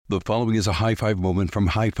The following is a high-five moment from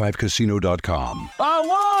highfivecasino.com. I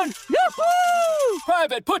won! Yahoo!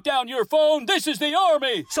 Private, put down your phone. This is the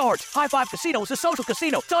Army. Sarge, High Five Casino is a social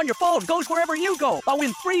casino. It's on your phone. Goes wherever you go. I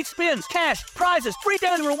win free spins, cash, prizes, free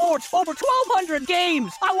daily rewards, over 1,200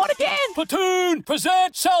 games. I won again! Platoon,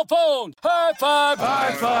 present cell phone. High Five.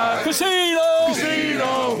 High Five. Casino.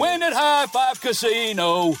 Casino. Win at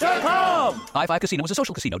highfivecasino.com. High Five Casino is a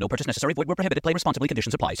social casino. No purchase necessary. Void where prohibited. Play responsibly.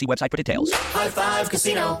 Conditions apply. See website for details. High Five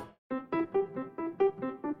Casino.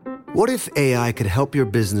 What if AI could help your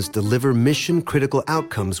business deliver mission-critical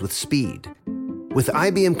outcomes with speed? With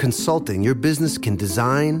IBM Consulting, your business can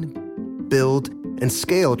design, build, and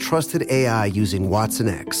scale trusted AI using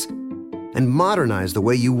watsonx, and modernize the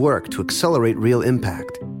way you work to accelerate real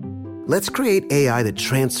impact. Let's create AI that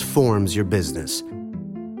transforms your business.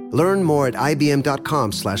 Learn more at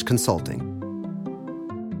ibm.com/consulting.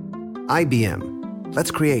 IBM.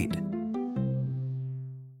 Let's create.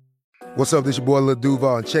 What's up, this your boy Lil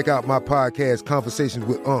Duval, and check out my podcast, Conversations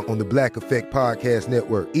with Unc, on the Black Effect Podcast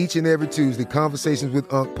Network. Each and every Tuesday, Conversations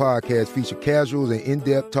with Unc podcast feature casuals and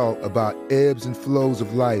in-depth talk about ebbs and flows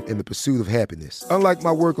of life and the pursuit of happiness. Unlike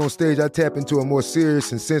my work on stage, I tap into a more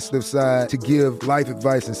serious and sensitive side to give life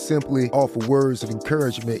advice and simply offer words of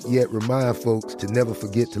encouragement, yet remind folks to never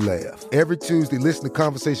forget to laugh. Every Tuesday, listen to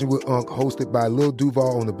Conversations with Unc, hosted by Lil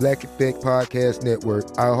Duval on the Black Effect Podcast Network,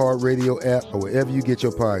 iHeartRadio app, or wherever you get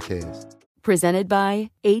your podcasts. Presented by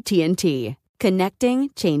AT&T. Connecting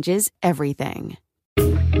changes everything.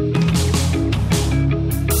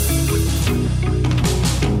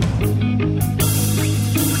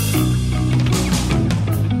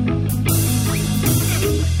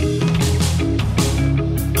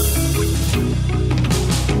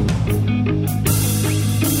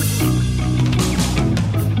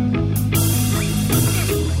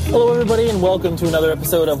 Hello, everybody, and welcome to another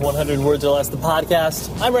episode of 100 Words or Less, the podcast.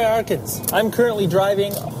 I'm Ray Arkins. I'm currently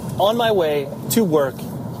driving on my way to work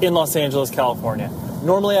in Los Angeles, California.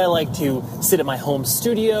 Normally, I like to sit at my home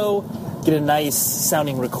studio, get a nice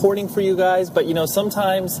sounding recording for you guys, but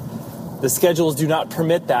sometimes the schedules do not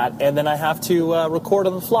permit that, and then I have to record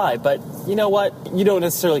on the fly. But you know what? You don't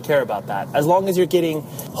necessarily care about that. As long as you're getting,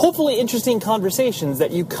 hopefully, interesting conversations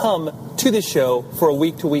that you come to the show for a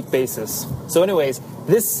week-to-week basis. So anyways,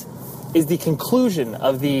 this is the conclusion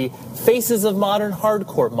of the Faces of Modern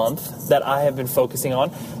Hardcore month that I have been focusing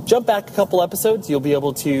on. Jump back a couple episodes. You'll be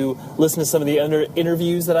able to listen to some of the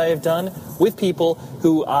interviews that I have done with people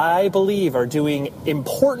who I believe are doing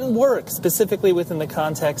important work, specifically within the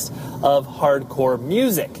context of hardcore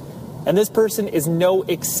music. And this person is no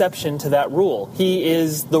exception to that rule. He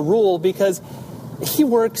is the rule because he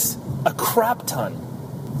works a crap ton.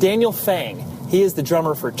 Daniel Fang. He is the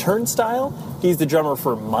drummer for Turnstile. He's the drummer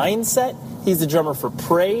for Mindset. He's the drummer for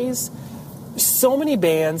Praise. So many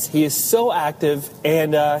bands. He is so active,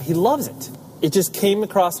 and he loves it. It just came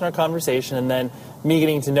across in our conversation, and then me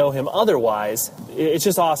getting to know him otherwise, it's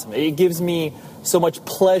just awesome. It gives me so much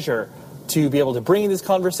pleasure to be able to bring this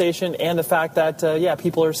conversation and the fact that,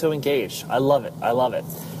 people are so engaged. I love it. I love it.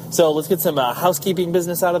 So let's get some housekeeping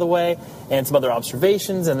business out of the way and some other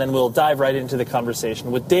observations, and then we'll dive right into the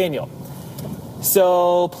conversation with Daniel.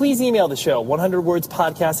 So please email the show,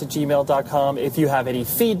 100wordspodcast@gmail.com, if you have any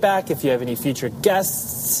feedback, if you have any featured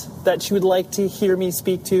guests that you would like to hear me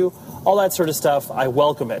speak to, all that sort of stuff. I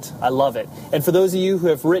welcome it. I love it. And for those of you who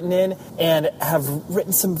have written in and have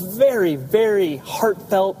written some very, very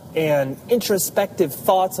heartfelt and introspective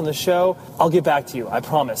thoughts on the show, I'll get back to you. I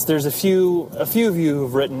promise. There's a few of you who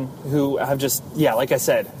have written who have just, like I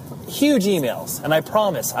said, huge emails. And I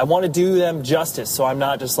promise I want to do them justice, so I'm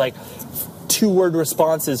not just like 2-word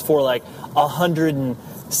responses for like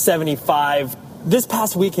 175. This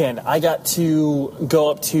past weekend, I got to go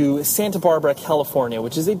up to Santa Barbara, California,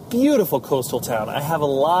 which is a beautiful coastal town. I have a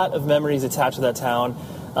lot of memories attached to that town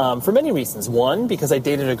for many reasons. One, because I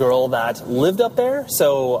dated a girl that lived up there,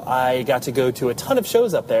 so I got to go to a ton of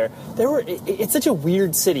shows up there. It's such a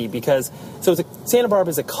weird city because Santa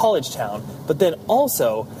Barbara is a college town, but then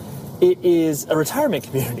also it is a retirement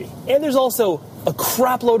community. And there's also a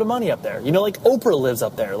crap load of money up there. Like Oprah lives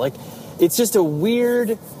up there. Like, it's just a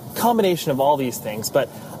weird combination of all these things. But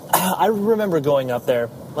I remember going up there,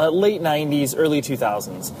 late 90s, early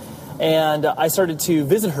 2000s. And I started to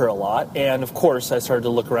visit her a lot. And, of course, I started to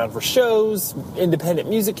look around for shows, independent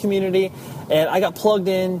music community. And I got plugged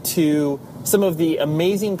into some of the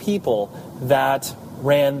amazing people that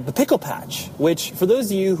ran the Pickle Patch, which, for those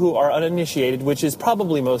of you who are uninitiated, which is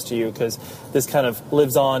probably most of you because this kind of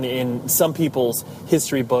lives on in some people's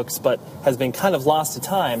history books but has been kind of lost to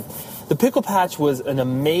time, The Pickle Patch was an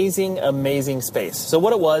amazing, amazing space. So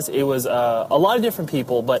what it was a lot of different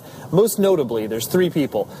people, but most notably, there's 3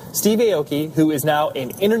 people. Steve Aoki, who is now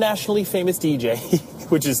an internationally famous DJ,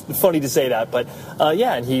 which is funny to say that, but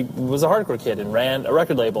and he was a hardcore kid and ran a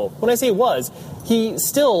record label. When I say was, he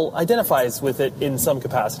still identifies with it in some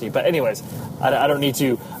capacity. But anyways, I don't need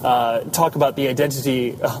to talk about the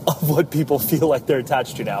identity of what people feel like they're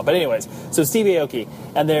attached to now. But anyways, so Steve Aoki,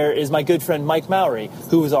 and there is my good friend Mike Mowry,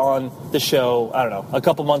 who was on the show, I don't know, a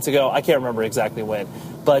couple months ago. I can't remember exactly when.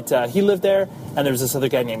 But he lived there, and there was this other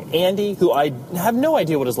guy named Andy, who I have no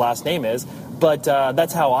idea what his last name is, but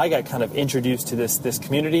that's how I got kind of introduced to this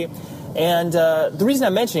community. And the reason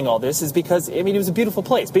I'm mentioning all this is because, I mean, it was a beautiful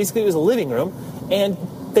place. Basically, it was a living room, and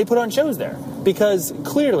they put on shows there. Because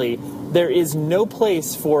clearly, there is no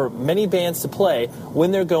place for many bands to play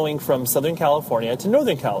when they're going from Southern California to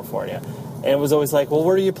Northern California. And it was always like, well,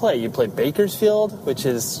 where do you play? You play Bakersfield, which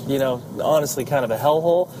is, honestly kind of a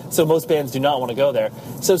hellhole. So most bands do not want to go there.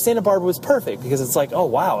 So Santa Barbara was perfect because it's like, oh,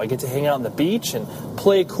 wow, I get to hang out on the beach and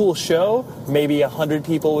play a cool show. Maybe 100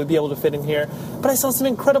 people would be able to fit in here. But I saw some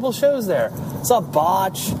incredible shows there. I saw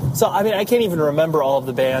Botch. So, I mean, I can't even remember all of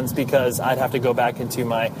the bands because I'd have to go back into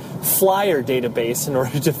my flyer database in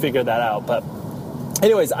order to figure that out. But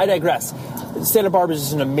anyways, I digress. Santa Barbara is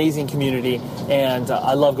just an amazing community, and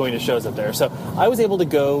I love going to shows up there. So I was able to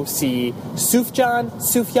go see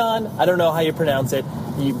Sufjan, I don't know how you pronounce it.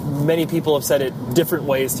 Many people have said it different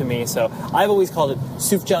ways to me, so I've always called it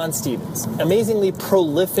Sufjan Stevens. Amazingly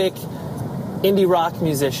prolific indie rock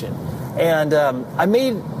musician. And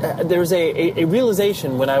there was a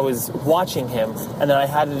realization when I was watching him, and then I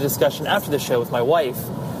had a discussion after the show with my wife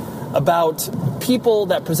about people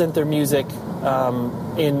that present their music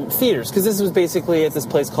in theaters, because this was basically at this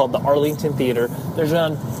place called the Arlington Theater. There's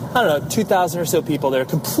around, 2,000 or so people there,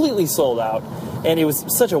 completely sold out, and it was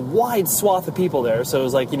such a wide swath of people there. So it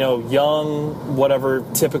was like, young, whatever,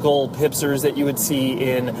 typical hipsters that you would see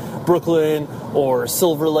in Brooklyn or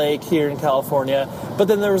Silver Lake here in California. But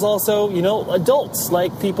then there was also, adults,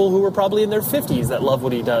 like people who were probably in their 50s that love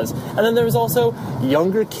what he does. And then there was also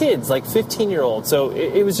younger kids, like 15-year-olds. So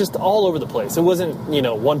it was just all over the place. It wasn't,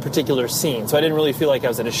 one particular scene. So I didn't really feel like I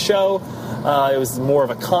was at a show. It was more of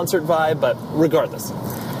a concert vibe, but regardless.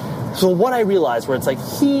 So what I realized, where it's like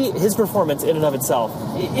his performance in and of itself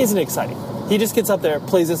isn't exciting. He just gets up there,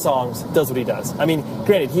 plays his songs, does what he does. I mean,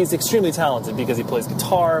 granted, he's extremely talented because he plays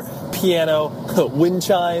guitar, piano, wind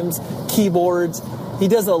chimes, keyboards.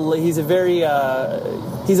 He's a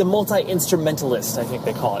multi-instrumentalist, I think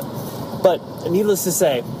they call it. But needless to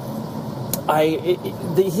say,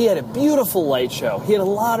 he had a beautiful light show. He had a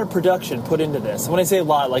lot of production put into this. When I say a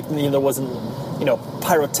lot, like, there wasn't,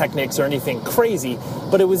 pyrotechnics or anything crazy,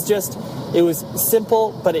 but it was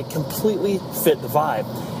simple, but it completely fit the vibe.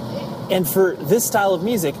 And for this style of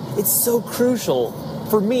music, it's so crucial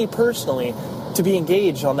for me personally to be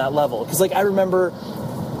engaged on that level. Because, I remember,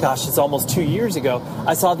 it's almost 2 years ago,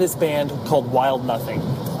 I saw this band called Wild Nothing.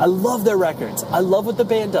 I love their records. I love what the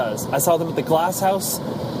band does. I saw them at the Glass House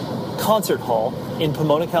Concert Hall in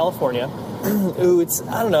Pomona, California. It's,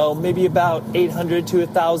 maybe about 800 to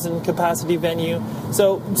 1,000 capacity venue.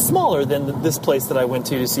 So smaller than this place that I went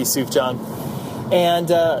to see Sufjan. And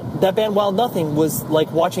that band Wild Nothing was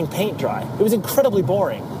like watching paint dry. It was incredibly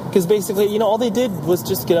boring. Because basically, all they did was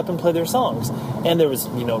just get up and play their songs. And there was,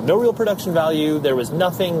 no real production value. There was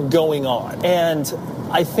nothing going on. And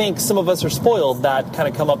I think some of us are spoiled that kind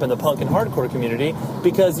of come up in the punk and hardcore community,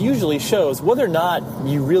 because usually shows, whether or not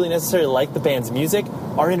you really necessarily like the band's music,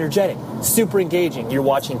 are energetic, super engaging. You're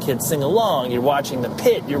watching kids sing along, you're watching the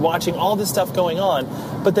pit, you're watching all this stuff going on.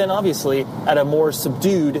 But then obviously, at a more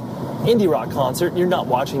subdued indie rock concert, you're not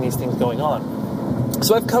watching these things going on.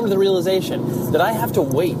 So I've come to the realization that I have to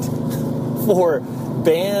wait for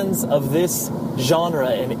bands of this genre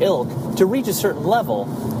and ilk to reach a certain level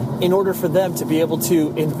in order for them to be able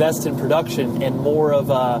to invest in production and more of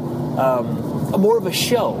a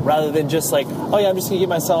show, rather than just like, oh yeah, I'm just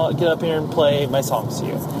gonna get up here and play my songs to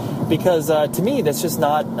you. Because to me, that's just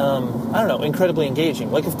not, incredibly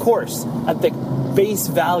engaging. Like, of course, at the base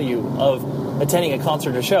value of attending a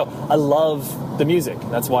concert or show, I love the music.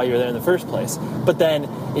 That's why you're there in the first place. But then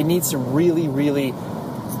it needs to really, really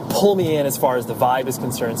pull me in as far as the vibe is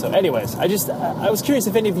concerned. So anyways, I was curious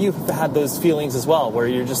if any of you have had those feelings as well, where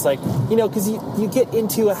you're just like, because you get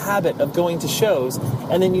into a habit of going to shows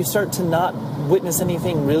and then you start to not witness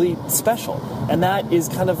anything really special. And that is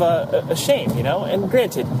kind of a shame, And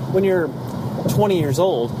granted, when you're 20 years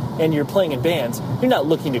old and you're playing in bands, you're not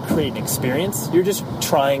looking to create an experience. You're just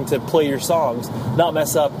trying to play your songs, not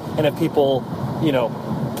mess up, and have people,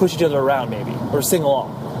 push each other around maybe, or sing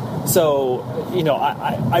along. So,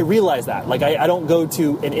 I realize that. Like, I don't go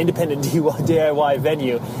to an independent DIY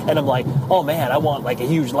venue and I'm like, oh man, I want like a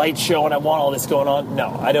huge light show and I want all this going on. No,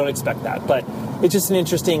 I don't expect that. But it's just an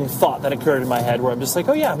interesting thought that occurred in my head where I'm just like,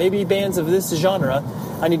 oh yeah, maybe bands of this genre,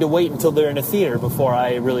 I need to wait until they're in a theater before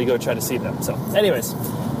I really go try to see them. So anyways,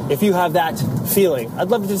 if you have that feeling, I'd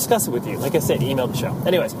love to discuss it with you. Like I said, email the show.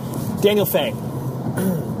 Anyways, Daniel Fang.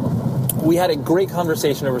 We had a great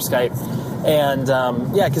conversation over Skype. And,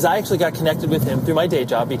 because I actually got connected with him through my day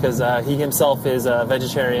job because he himself is a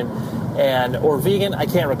vegetarian or vegan, I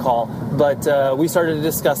can't recall. But we started to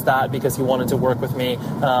discuss that because he wanted to work with me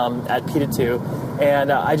at PETA 2.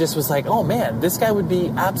 And I just was like, oh, man, this guy would be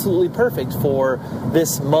absolutely perfect for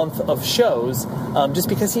this month of shows just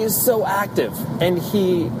because he is so active. And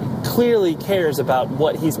he clearly cares about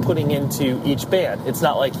what he's putting into each band. It's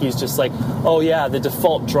not like he's just like, oh, yeah, the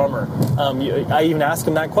default drummer. I even asked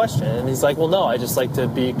him that question, and he's like, well, no, I just like to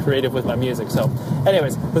be creative with my music. So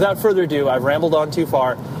anyways, without further ado, I've rambled on too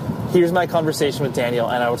far. Here's my conversation with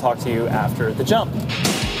Daniel, and I will talk to you after the jump. Break out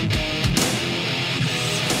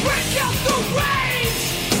the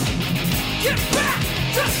rage! Get back,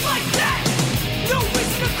 just like that! No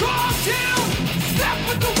reason to calm down! Step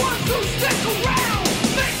with the ones who stick around!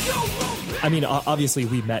 Make your own... I mean, obviously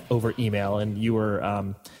we met over email, and you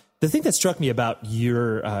were... the thing that struck me about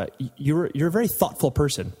you're a very thoughtful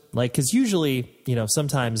person. Like, because usually,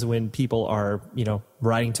 sometimes when people are,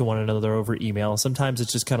 writing to one another over email, sometimes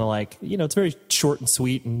it's just kind of like, it's very short and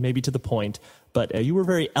sweet and maybe to the point. But you were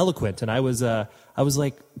very eloquent, and I was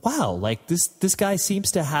like, wow, like this guy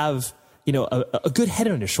seems to have, a good head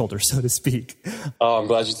on his shoulders, so to speak. Oh, I'm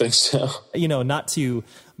glad you think so. Not to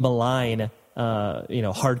malign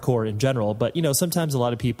hardcore in general, but sometimes a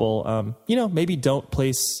lot of people maybe don't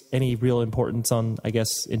place any real importance on, I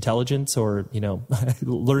guess, intelligence or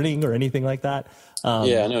learning or anything like that.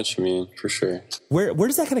 Yeah, I know what you mean, for sure. Where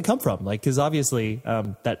does that kind of come from? Like, because obviously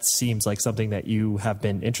that seems like something that you have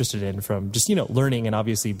been interested in from just learning and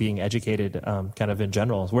obviously being educated kind of in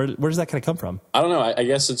general. Where does that kind of come from? I don't know. I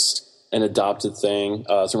guess it's an adopted thing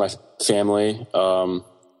through my family.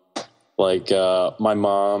 My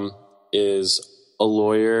mom is a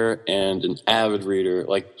lawyer and an avid reader.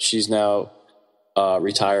 Like, she's now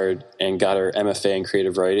retired and got her MFA in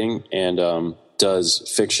creative writing and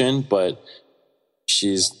does fiction, but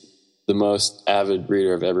she's the most avid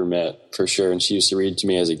reader I've ever met, for sure. And she used to read to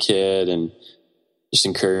me as a kid and just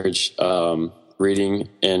encourage reading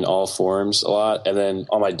in all forms a lot. And then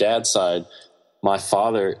on my dad's side, my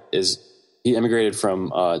father he immigrated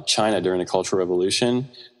from China during the Cultural Revolution,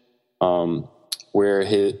 where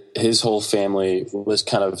his whole family was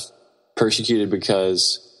kind of persecuted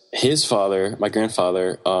because his father, my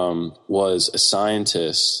grandfather, was a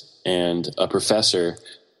scientist and a professor.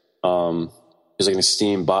 He was like an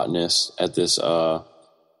esteemed botanist at this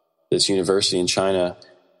university in China.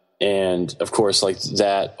 And of course, like,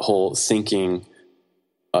 that whole thinking,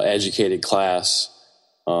 educated class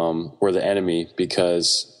were the enemy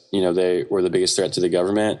because, they were the biggest threat to the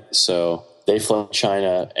government. So they fled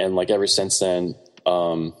China, and like ever since then,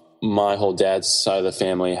 my whole dad's side of the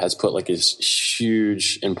family has put like this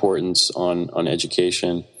huge importance on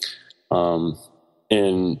education.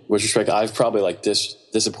 In which respect, I've probably like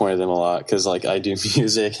disappointed them a lot because like I do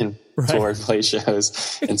music and tour and play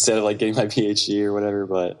shows instead of like getting my PhD or whatever.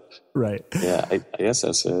 But yeah, I guess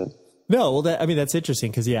that's it. No, well, that's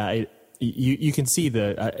interesting because you can see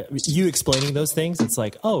you explaining those things. It's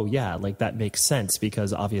like, oh yeah, like that makes sense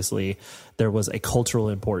because obviously there was a cultural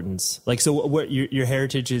importance. Like, so what your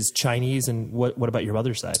heritage is Chinese, and what about your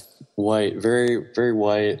mother's side? White, very, very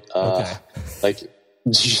white. Okay.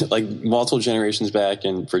 like multiple generations back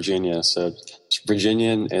in Virginia. So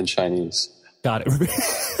Virginian and Chinese. Got it.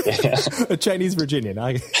 Yeah. A Chinese Virginian.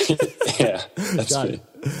 Yeah, that's Got it.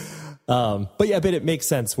 But it makes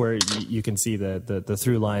sense where you can see the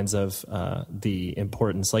through lines of the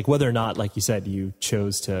importance, like whether or not, like you said, you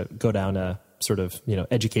chose to go down a sort of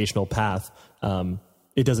educational path.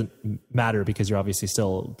 It doesn't matter because you're obviously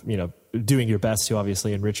still doing your best to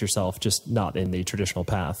obviously enrich yourself, just not in the traditional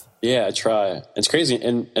path. Yeah, I try. It's crazy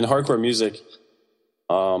in hardcore music.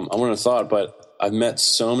 I wouldn't have thought, but I've met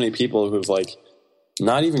so many people who've like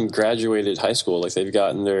not even graduated high school. Like, they've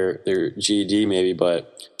gotten their GED maybe,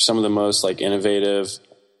 but some of the most like innovative,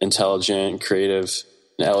 intelligent, creative,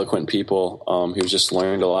 and eloquent people who've just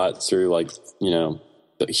learned a lot through like, the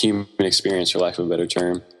human experience, for lack of a better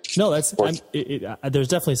term. No, there's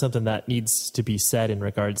definitely something that needs to be said in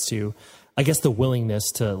regards to, I guess the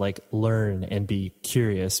willingness to like learn and be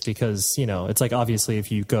curious, because, you know, it's like, obviously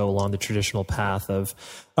if you go along the traditional path of,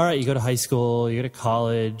 all right, you go to high school, you go to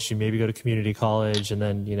college, you maybe go to community college, and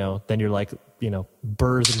then, you know, then you're like, you know,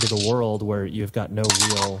 birthed into the world where you've got no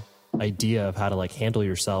real idea of how to like handle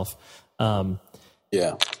yourself.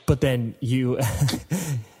 Yeah. But then you,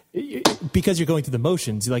 because you're going through the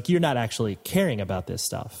motions, like you're not actually caring about this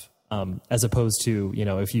stuff. As opposed to, you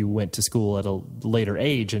know, if you went to school at a later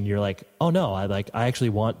age and you're like, oh no, I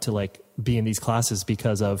actually want to like be in these classes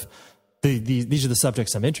because of these are the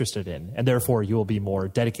subjects I'm interested in. And therefore you will be more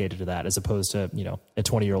dedicated to that, as opposed to, you know, a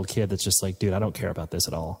 20-year-old kid that's just like, dude, I don't care about this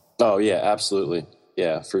at all. Oh yeah, absolutely.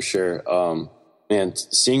 Yeah, for sure. And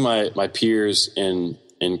seeing my peers in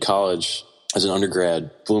college as an undergrad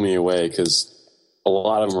blew me away, because a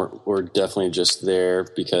lot of them were definitely just there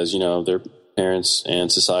because, you know, their parents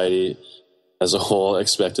and society as a whole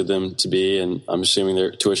expected them to be, and I'm assuming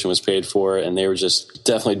their tuition was paid for, and they were just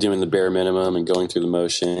definitely doing the bare minimum and going through the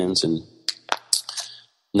motions and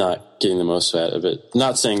not getting the most out of it.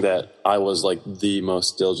 Not saying that I was like the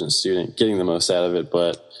most diligent student getting the most out of it,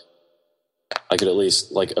 but I could at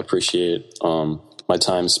least like appreciate my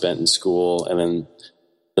time spent in school, and then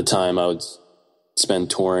the time I would spend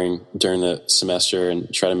touring during the semester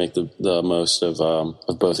and try to make the most of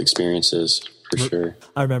both experiences, for sure.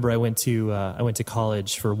 I remember I went to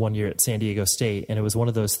college for 1 year at San Diego State, and it was one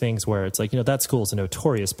of those things where it's like, you know, that school is a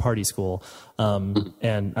notorious party school.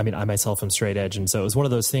 And I mean, I myself am straight edge. And so it was one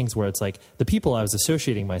of those things where it's like the people I was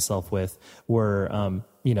associating myself with were,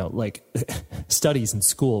 you know, like studies in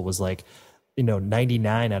school was like, you know,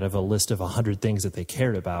 99 out of a list of 100 things that they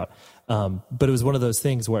cared about. But it was one of those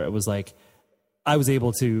things where it was like, I was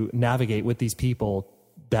able to navigate with these people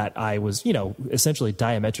that I was, you know, essentially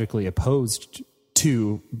diametrically opposed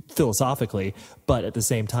to philosophically, but at the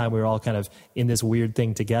same time, we were all kind of in this weird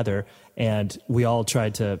thing together, and we all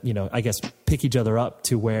tried to, you know, I guess pick each other up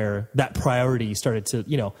to where that priority started to,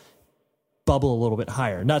 you know, bubble a little bit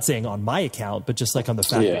higher. Not saying on my account, but just like on the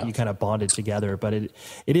fact that you kind of bonded together. But it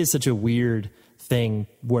is such a weird thing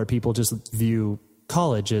where people just view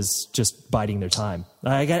college is just biding their time.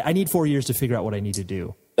 I need 4 years to figure out what I need to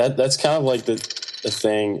do. That's kind of like the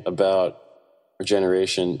thing about our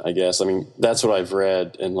generation, I guess. I mean, that's what I've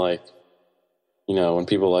read, and like, you know, when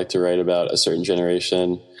people like to write about a certain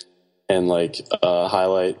generation and like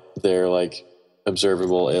highlight their like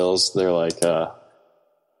observable ills, they're like,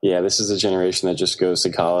 yeah, this is a generation that just goes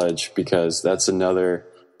to college because that's another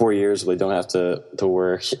 4 years where they don't have to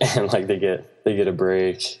work, and like they get a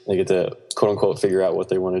break. They get to quote unquote figure out what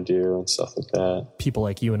they want to do and stuff like that. People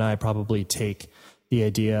like you and I probably take the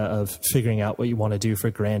idea of figuring out what you want to do for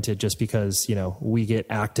granted, just because, you know, we get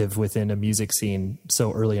active within a music scene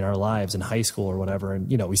so early in our lives in high school or whatever. And,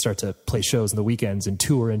 you know, we start to play shows on the weekends and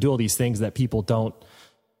tour and do all these things that people don't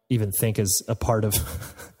even think is a part of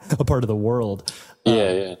the world.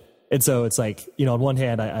 Yeah. And so it's like, you know, on one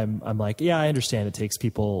hand, I'm like, yeah, I understand it takes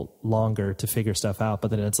people longer to figure stuff out.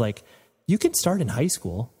 But then it's like, you can start in high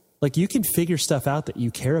school. Like, you can figure stuff out that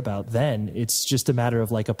you care about then. It's just a matter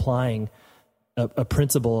of like applying a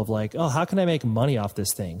principle of like, oh, how can I make money off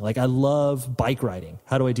this thing? Like, I love bike riding.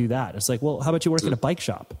 How do I do that? It's like, well, how about you work in a bike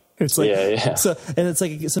shop? It's like, yeah. So, and it's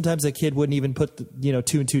like, sometimes a kid wouldn't even put, you know,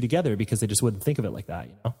 2 and 2 together because they just wouldn't think of it like that,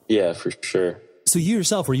 you know? Yeah, for sure. So you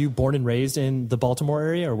yourself, were you born and raised in the Baltimore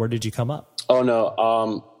area, or where did you come up? Oh,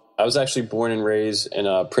 no. I was actually born and raised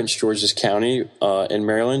in Prince George's County in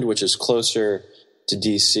Maryland, which is closer to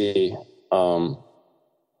D.C. So,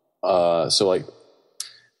 like,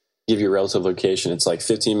 give you a relative location. It's like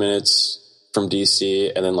 15 minutes from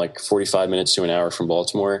D.C. and then like 45 minutes to an hour from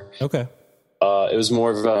Baltimore. Okay. It was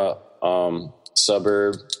more of a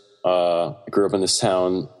suburb. I grew up in this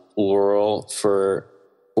town, Laurel, for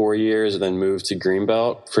 4 years, and then moved to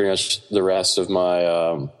Greenbelt pretty much the rest of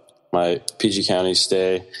my my PG County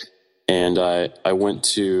stay. And I went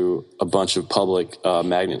to a bunch of public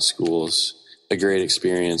magnet schools. A great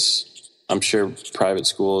experience. I'm sure private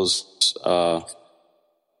schools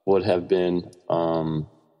would have been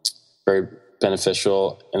very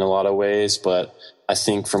beneficial in a lot of ways, but I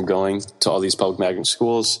think from going to all these public magnet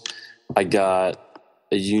schools, I got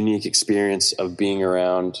a unique experience of being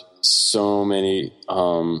around so many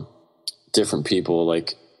different people,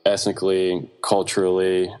 like ethnically,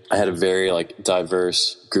 culturally. I had a very like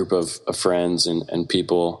diverse group of friends and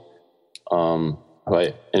people who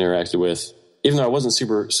I interacted with. Even though I wasn't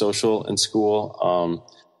super social in school,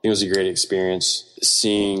 it was a great experience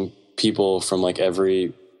seeing people from like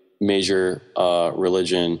every major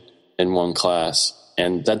religion in one class.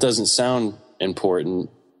 And that doesn't sound important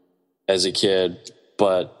as a kid,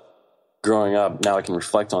 but growing up, now I can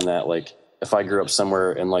reflect on that. Like, if I grew up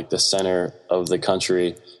somewhere in like the center of the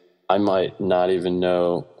country, I might not even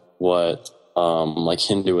know what like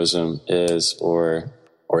Hinduism is or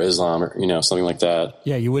Islam or, you know, something like that.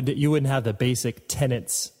 Yeah, you wouldn't have the basic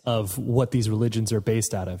tenets of what these religions are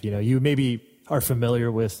based out of. You know, you maybe are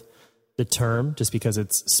familiar with the term just because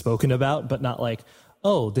it's spoken about, but not like,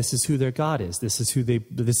 oh, this is who their God is. This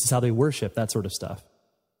is how they worship, that sort of stuff.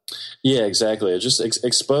 Yeah, exactly. It's just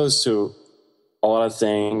exposed to a lot of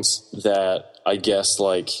things that I guess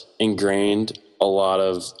like ingrained a lot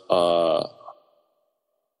of,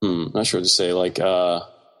 not sure what to say, like,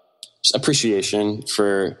 just appreciation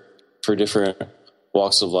for different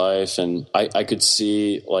walks of life. And I could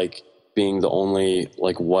see like being the only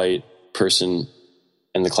like white person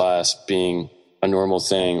in the class being a normal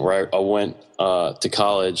thing, where I went to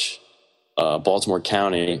college, Baltimore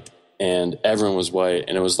County, and everyone was white,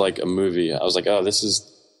 and it was like a movie. I was like, oh, this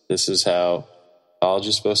is how college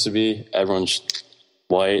is supposed to be. Everyone's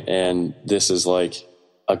white, and this is like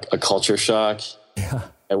a culture shock,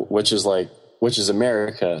 which is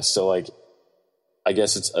America. So like, I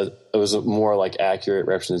guess it was a more like accurate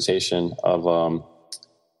representation of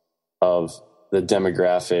the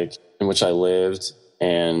demographic in which I lived.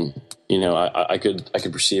 And, you know, I could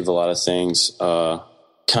perceive a lot of things,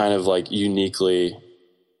 kind of like uniquely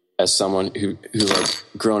as someone who like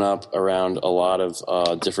grown up around a lot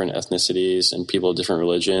of, different ethnicities and people of different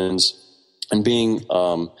religions, and being,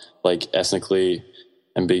 like ethnically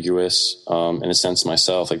ambiguous, in a sense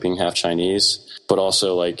myself, like being half Chinese, but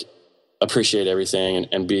also like appreciate everything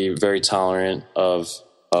and be very tolerant of,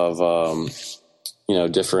 you know,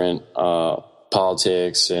 different,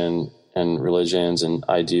 politics and religions and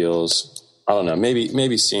ideals. I don't know,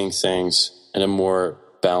 maybe seeing things in a more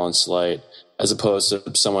balanced light, as opposed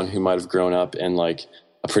to someone who might have grown up in like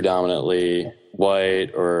a predominantly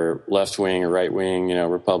white or left-wing or right-wing, you know,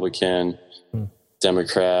 Republican,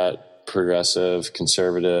 Democrat, progressive,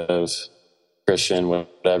 conservative, Christian,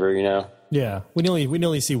 whatever, you know? Yeah. We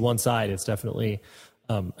only see one side. It's definitely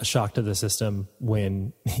a shock to the system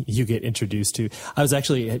when you get introduced to.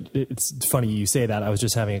 It's funny you say that. I was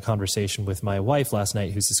just having a conversation with my wife last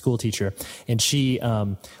night, who's a school teacher, and she,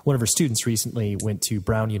 one of her students recently went to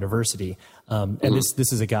Brown University. And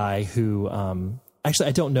this is a guy who, actually,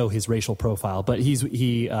 I don't know his racial profile, but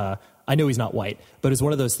I know he's not white, but it's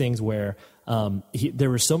one of those things where, there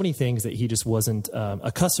were so many things that he just wasn't,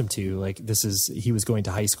 accustomed to. Like he was going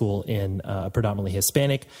to high school in a predominantly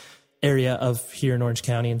Hispanic area of here in Orange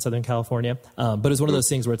County in Southern California. But it's one of those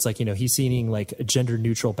things where it's like, you know, he's seeing like gender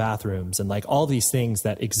neutral bathrooms and like all these things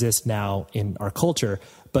that exist now in our culture.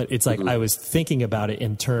 But it's like, I was thinking about it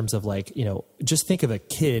in terms of like, you know, just think of a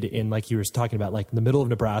kid in, like you were talking about, like in the middle of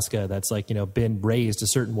Nebraska, that's like, you know, been raised a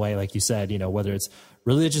certain way, like you said, you know, whether it's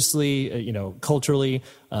religiously, you know, culturally,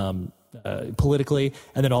 politically,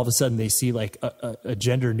 and then all of a sudden they see like a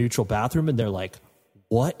gender neutral bathroom and they're like,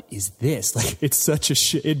 what is this? Like, it's such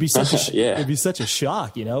it'd be such a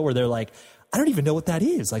shock, you know, where they're like, I don't even know what that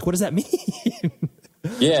is. Like, what does that mean?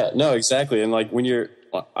 Yeah, no, exactly. And like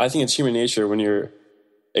I think it's human nature when you're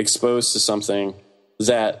exposed to something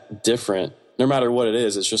that different, no matter what it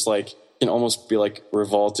is, it's just like, it can almost be like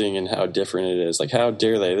revolting in how different it is. Like, how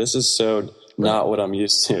dare they? This is so not what I'm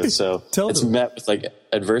used to. So it's met with like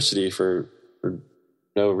adversity for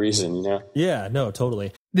no reason, you know? Yeah, no,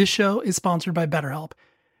 totally. This show is sponsored by BetterHelp.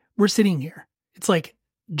 We're sitting here. It's like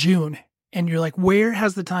June, and you're like, where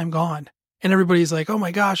has the time gone? And everybody's like, oh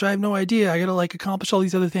my gosh, I have no idea. I got to like accomplish all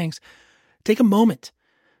these other things. Take a moment.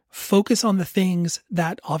 Focus on the things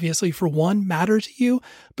that obviously, for one, matter to you,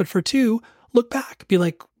 but for two, look back. Be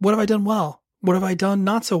like, what have I done well? What have I done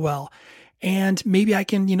not so well? And maybe I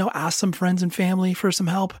can, you know, ask some friends and family for some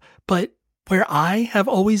help. But where I have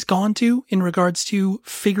always gone to in regards to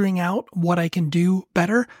figuring out what I can do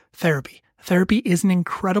better, therapy. Therapy is an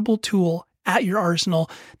incredible tool at your arsenal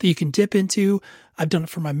that you can dip into. I've done it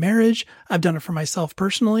for my marriage. I've done it for myself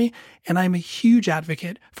personally. And I'm a huge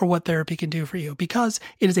advocate for what therapy can do for you, because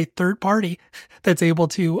it is a third party that's able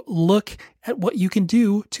to look at what you can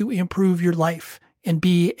do to improve your life and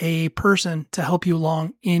be a person to help you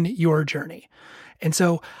along in your journey. And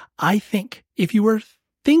so I think if you were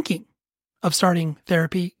thinking of starting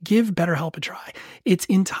therapy, give BetterHelp a try. It's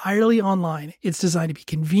entirely online. It's designed to be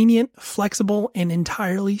convenient, flexible, and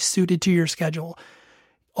entirely suited to your schedule.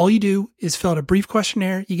 All you do is fill out a brief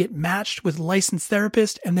questionnaire, you get matched with a licensed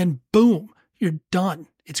therapist, and then boom, you're done.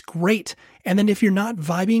 It's great. And then if you're not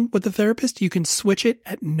vibing with the therapist, you can switch it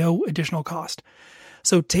at no additional cost.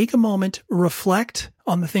 So take a moment, reflect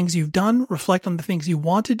on the things you've done, reflect on the things you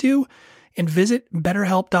want to do, and visit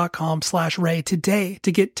betterhelp.com/Ray today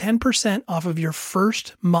to get 10% off of your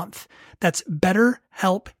first month. That's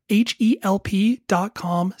BetterHelp, HELP.com/Ray.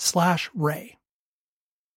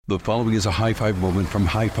 The following is a high five moment from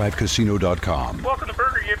highfivecasino.com. Welcome to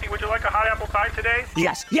Burger Yippee. Would you like a hot apple pie today?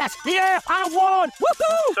 Yes, yeah, I won!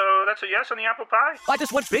 Woohoo! So that's a yes on the apple pie? I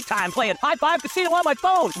just went big time playing High Five Casino on my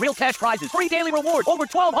phone. Real cash prizes, free daily rewards, over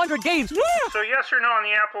 1,200 games. Yeah! So yes or no on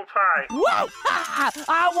the apple pie? Whoa!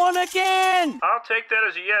 I won again! I'll take that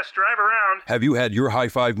as a yes. Drive around. Have you had your high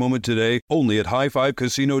five moment today? Only at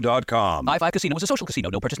highfivecasino.com. High Five Casino is a social casino.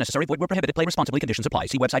 No purchase necessary. Void where prohibited. Play responsibly. Conditions apply.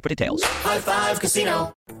 See website for details. High Five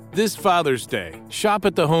Casino. This Father's Day, shop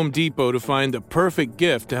at the Home Depot to find the perfect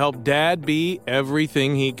gift to help Dad be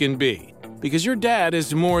everything he can be. Because your dad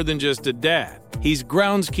is more than just a dad. He's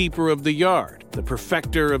groundskeeper of the yard, the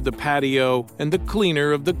perfecter of the patio, and the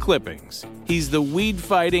cleaner of the clippings. He's the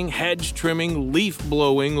weed-fighting, hedge-trimming,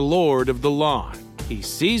 leaf-blowing lord of the lawn. He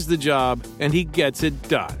sees the job, and he gets it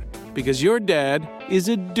done. Because your dad is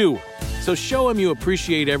a doer. So show him you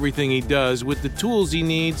appreciate everything he does with the tools he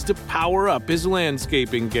needs to power up his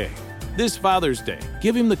landscaping game. This Father's Day,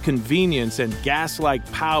 give him the convenience and gas-like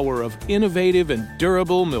power of innovative and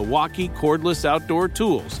durable Milwaukee cordless outdoor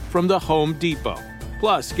tools from the Home Depot.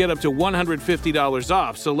 Plus, get up to $150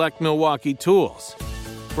 off select Milwaukee tools.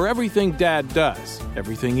 For everything Dad does,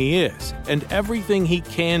 everything he is, and everything he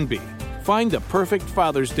can be, find the perfect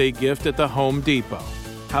Father's Day gift at the Home Depot.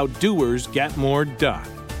 How doers get more done.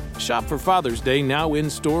 Shop for Father's Day now in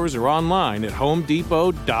stores or online at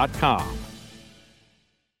homedepot.com.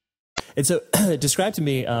 And so describe to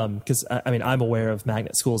me, because I'm aware of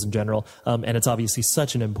magnet schools in general, and it's obviously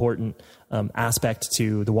such an important aspect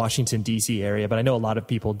to the Washington, D.C. area, but I know a lot of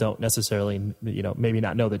people don't necessarily, maybe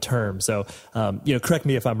not know the term. So, correct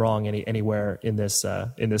me if I'm wrong anywhere in this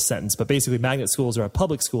sentence, but basically magnet schools are a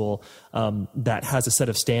public school that has a set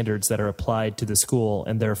of standards that are applied to the school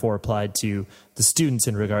and therefore applied to the students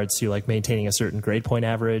in regards to like maintaining a certain grade point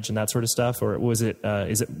average and that sort of stuff, or is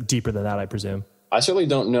it deeper than that, I presume? I certainly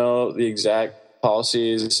don't know the exact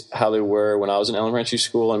policies, how they were when I was in elementary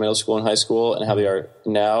school and middle school and high school and how they are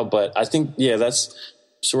now. But I think, that's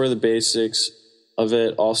sort of the basics of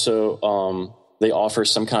it. Also, they offer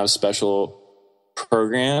some kind of special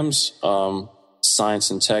programs,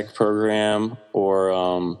 science and tech program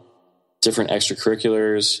or different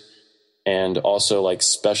extracurriculars and also like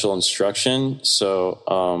special instruction.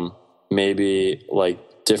 So maybe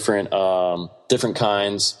like different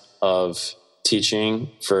kinds of teaching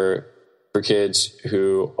for kids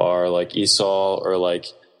who are like ESOL or like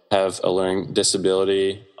have a learning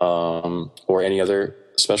disability or any other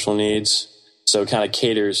special needs. So it kind of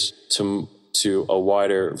caters to a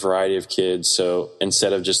wider variety of kids. So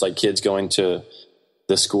instead of just like kids going to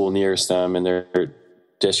the school nearest them in their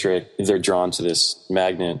district, they're drawn to this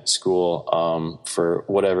magnet school for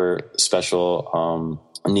whatever special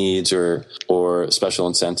needs or special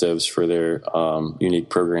incentives for their unique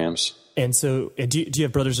programs. And so do you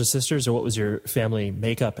have brothers or sisters, or what was your family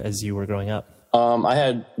makeup as you were growing up? I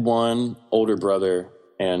had one older brother,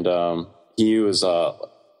 and he was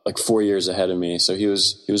like 4 years ahead of me. So he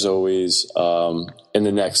was always in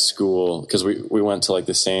the next school because we went to like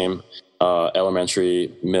the same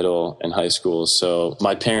elementary, middle, and high school. So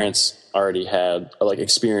my parents already had like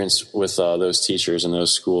experience with those teachers in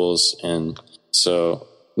those schools, and so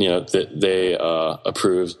they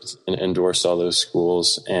approved and endorsed all those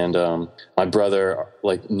schools. And my brother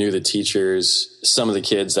like knew the teachers, some of the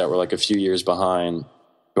kids that were like a few years behind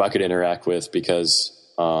who I could interact with because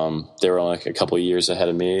they were like a couple of years ahead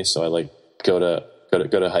of me. So I like go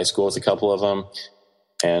to high school with a couple of them,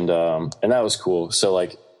 and that was cool. So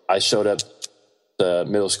like I showed up to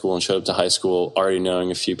middle school and showed up to high school already knowing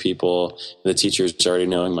a few people, the teachers already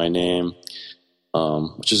knowing my name,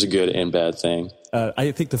 which is a good and bad thing.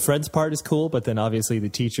 I think the friends part is cool, but then obviously the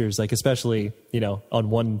teachers, like especially, on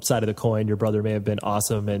one side of the coin, your brother may have been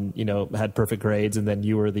awesome and, had perfect grades, and then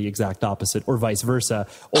you were the exact opposite, or vice versa.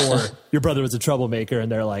 Or your brother was a troublemaker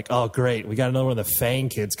and they're like, oh, great, we got another one of the Fang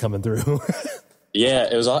kids coming through.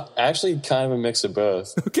 Yeah, it was actually kind of a mix of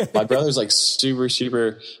both. Okay. My brother's like super,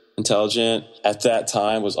 super intelligent. At that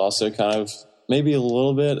time was also kind of maybe a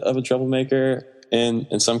little bit of a troublemaker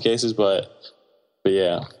in some cases, but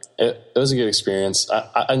yeah. It was a good experience.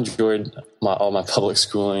 I enjoyed all my public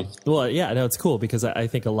schooling. Well, yeah, no, it's cool because I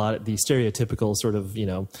think a lot of the stereotypical sort of,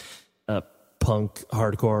 punk,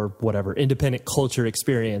 hardcore, whatever, independent culture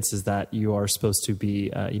experience is that you are supposed to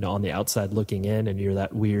be, on the outside looking in, and you're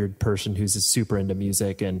that weird person who's just super into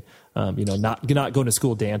music and, not going to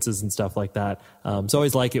school dances and stuff like that. So I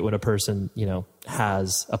always like it when a person,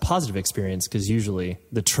 has a positive experience, because usually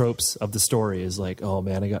the tropes of the story is like, oh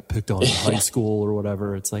man, I got picked on in high school or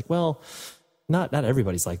whatever. It's like, well, not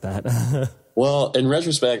everybody's like that. Well, in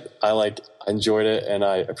retrospect, I enjoyed it and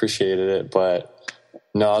I appreciated it, but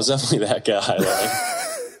no, I was definitely that guy.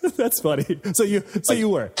 That's funny. So you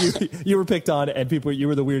were picked on, and you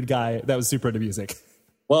were the weird guy that was super into music.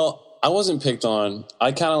 Well, I wasn't picked on.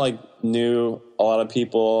 I kind of knew a lot of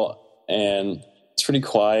people, and it's pretty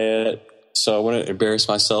quiet, so I wouldn't embarrass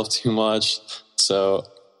myself too much. So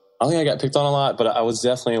I don't think I got picked on a lot, but I was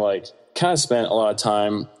definitely kind of spent a lot of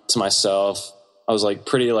time to myself. I was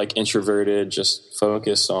pretty introverted, just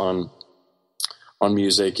focused on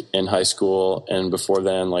music in high school, and before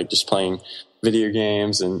then just playing video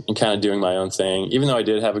games and kind of doing my own thing. Even though I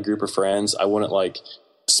did have a group of friends, I wouldn't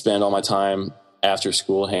spend all my time after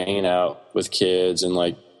school hanging out with kids and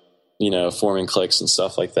forming cliques and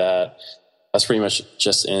stuff like that. That's pretty much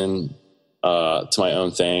just to my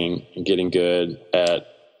own thing and getting good at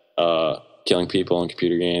killing people in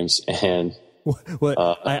computer games. And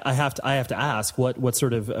I have to ask, what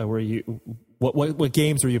sort of were you? What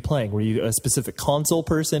games were you playing? Were you a specific console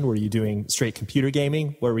person? Were you doing straight computer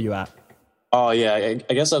gaming? Where were you at? Oh yeah,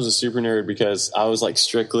 I guess I was a super nerd because I was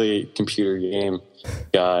strictly computer game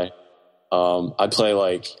guy. I'd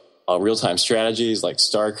play real-time strategies like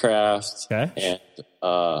StarCraft, and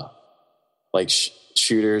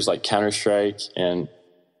shooters like Counter-Strike and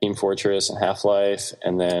Team Fortress and Half-Life.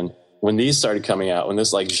 And then when these started coming out, when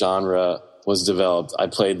this genre was developed, I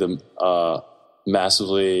played the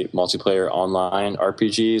massively multiplayer online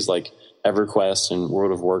RPGs like EverQuest and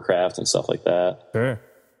World of Warcraft and stuff like that. Sure.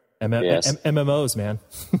 Yes. MMOs, man.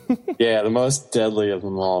 Yeah, the most deadly of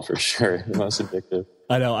them all, for sure. The most addictive.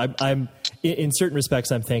 I know. I'm in certain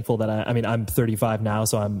respects, I'm thankful that I'm 35 now,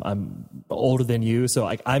 so I'm older than you.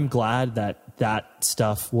 So I'm glad that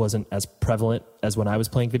stuff wasn't as prevalent as when I was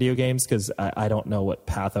playing video games, because I don't know what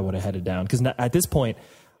path I would have headed down. Because at this point,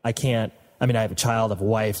 I can't. I have a child, I have a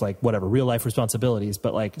wife, whatever, real life responsibilities.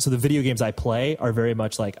 But so the video games I play are very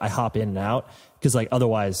much I hop in and out, because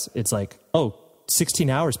otherwise it's 16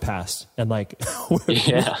 hours passed, and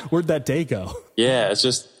where'd that day go? Yeah,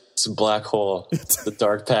 it's a black hole. It's a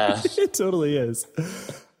dark path. It totally is.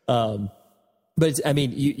 But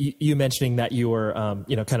you mentioning that you were,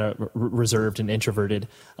 kind of reserved and introverted.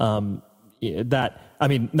 Not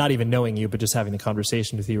even knowing you, but just having the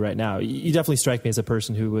conversation with you right now, you definitely strike me as a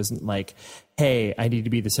person who wasn't hey, I need to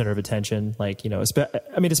be the center of attention.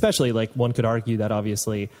 Especially one could argue that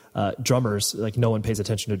obviously drummers, no one pays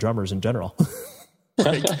attention to drummers in general.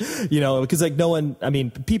 Because no one,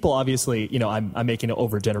 people obviously, I'm making an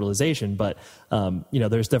overgeneralization, but,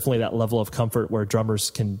 there's definitely that level of comfort where drummers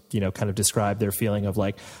can, kind of describe their feeling of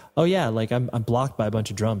oh yeah, I'm blocked by a bunch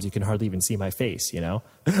of drums. You can hardly even see my face, I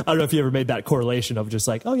don't know if you ever made that correlation of just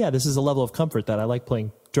oh yeah, this is a level of comfort that I like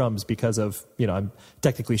playing drums because of, I'm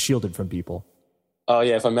technically shielded from people. Oh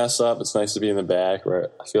yeah, if I mess up, it's nice to be in the back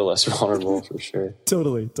where I feel less vulnerable, for sure.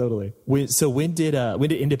 Totally. So when did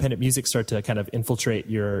independent music start to kind of infiltrate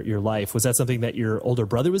your life? Was that something that your older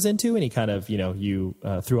brother was into, and he kind of, you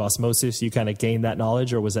through osmosis, you kind of gained that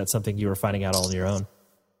knowledge, or was that something you were finding out all on your own?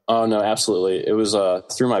 Oh no, absolutely. It was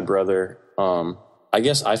through my brother. I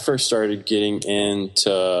guess I first started getting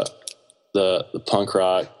into the punk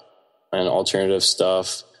rock and alternative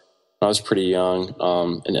stuff when I was pretty young.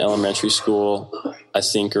 In elementary school, I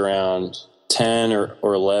think around 10 or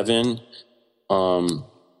 11,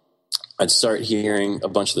 I'd start hearing a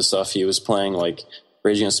bunch of the stuff he was playing, like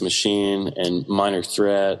Rage Against the Machine and Minor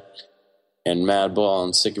Threat and Madball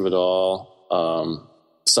and Sick of It All,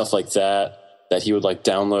 stuff like that he would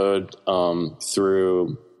download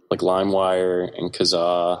through LimeWire and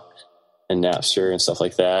Kazaa and Napster and stuff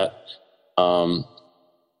like that.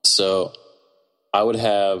 So I would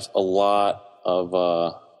have a lot of,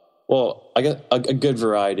 I got a good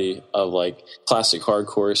variety of classic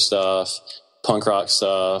hardcore stuff, punk rock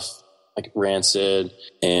stuff, like Rancid,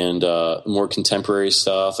 and more contemporary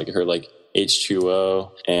stuff. I heard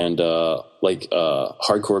H2O and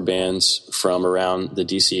hardcore bands from around the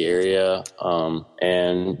DC area.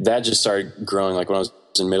 And that just started growing. When I was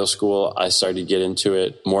in middle school, I started to get into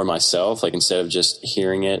it more myself, instead of just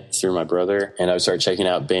hearing it through my brother. And I would start checking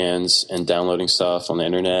out bands and downloading stuff on the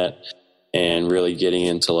internet and really getting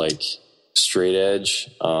into straight edge.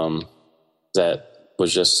 That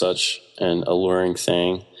was just such an alluring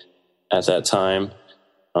thing at that time.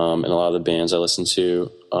 And a lot of the bands I listened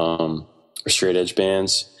to, straight edge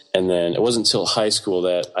bands. And then it wasn't until high school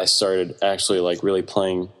that I started actually like really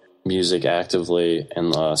playing music actively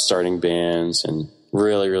and starting bands and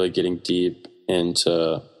really, really getting deep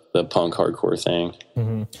into the punk hardcore thing.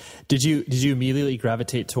 Mm-hmm. Did you immediately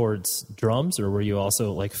gravitate towards drums, or were you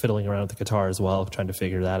also like fiddling around with the guitar as well, trying to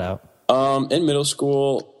figure that out? In middle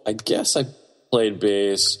school, I guess I played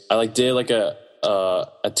bass. I did like a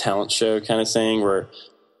talent show kind of thing where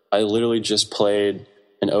I literally just played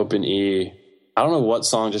an open E. I don't know what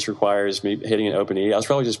song just requires me hitting an open E. I was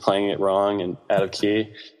probably just playing it wrong and out of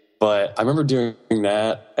key. But I remember doing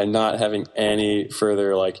that and not having any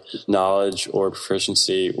further like knowledge or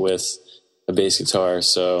proficiency with a bass guitar.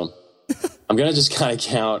 So I'm going to just kind of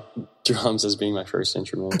count drums as being my first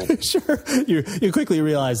instrument. Sure. You quickly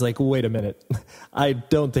realize like, wait a minute, I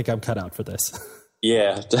don't think I'm cut out for this.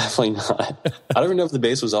 Yeah, definitely not. I don't even know if the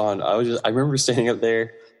bass was on. I remember standing up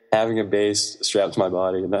there having a bass strapped to my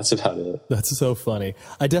body, and that's about it. That's so funny.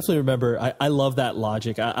 I definitely remember, I love that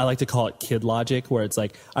logic. I like to call it kid logic, where it's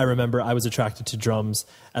like, I remember I was attracted to drums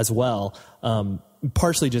as well,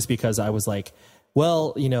 partially just because I was like,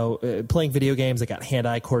 well, playing video games, I got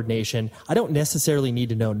hand-eye coordination. I don't necessarily need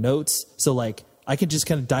to know notes, so like I could just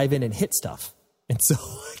kind of dive in and hit stuff. And so,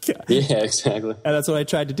 yeah, exactly. And that's what I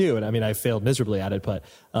tried to do. And I mean, I failed miserably at it, but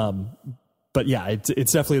yeah,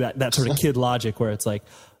 it's definitely that sort of kid logic where it's like,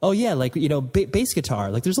 oh yeah, like, bass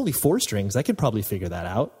guitar, like there's only 4 strings. I could probably figure that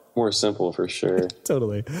out. More simple for sure.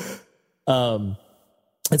 Totally. And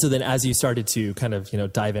so then as you started to kind of,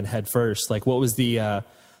 dive in head first, like what was the,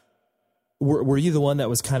 were you the one that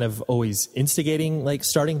was kind of always instigating like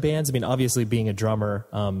starting bands? I mean, obviously being a drummer,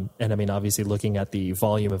 and I mean, obviously looking at the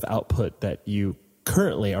volume of output that you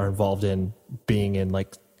currently are involved in, being in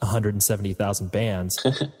like 170,000 bands.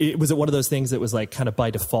 Was it one of those things that was like kind of by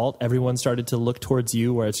default, everyone started to look towards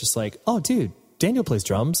you, where it's just like, oh dude, Daniel plays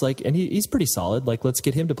drums, like, and he's pretty solid, like let's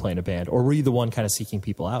get him to play in a band? Or were you the one kind of seeking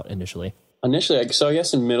people out initially? So I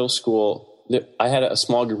guess in middle school, I had a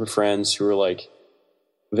small group of friends who were like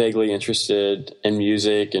vaguely interested in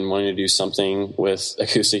music and wanting to do something with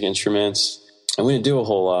acoustic instruments. And we didn't do a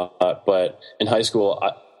whole lot, but in high school,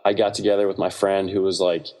 I got together with my friend who was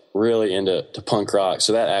like really into punk rock.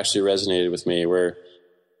 So that actually resonated with me, where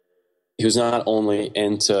he was not only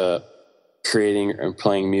into creating and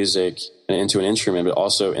playing music and into an instrument, but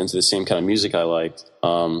also into the same kind of music I liked.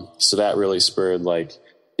 So that really spurred like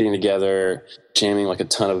getting together, jamming like a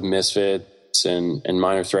ton of Misfits and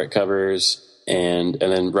Minor Threat covers, and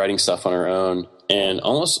then writing stuff on our own. And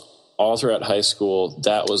almost all throughout high school,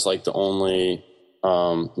 that was like the only,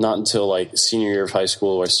 not until like senior year of high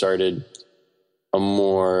school where I started a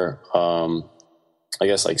more, I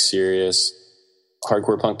guess like serious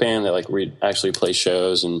hardcore punk band that like we'd actually play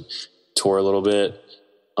shows and tour a little bit.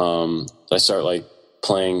 I started like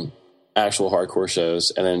playing actual hardcore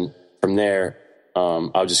shows. And then from there,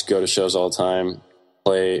 I would just go to shows all the time,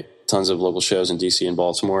 play tons of local shows in DC and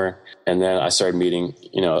Baltimore. And then I started meeting,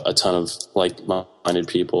 a ton of like-minded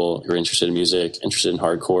people who were interested in music, interested in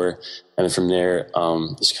hardcore. And then from there,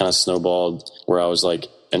 just kind of snowballed where I was like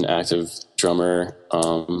an active drummer,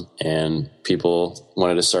 and people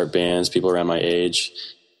wanted to start bands, people around my age.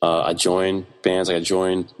 I joined bands, I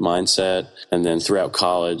joined Mindset. And then throughout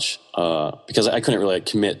college, because I couldn't really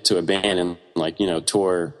commit to a band and like,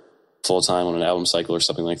 tour full time on an album cycle or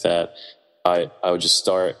something like that, I would just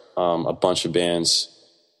start a bunch of bands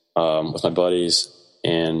with my buddies,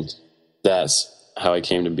 and that's how I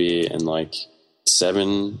came to be in like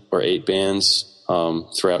 7 or 8 bands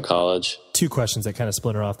throughout college. 2 questions that kind of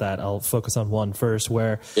splinter off that. I'll focus on one first.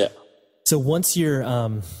 So once you're,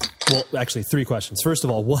 well, actually 3 questions. First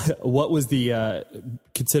of all, what was the,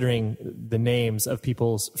 considering the names of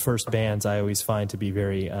people's first bands, I always find to be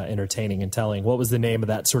very entertaining and telling. What was the name of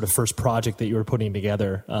that sort of first project that you were putting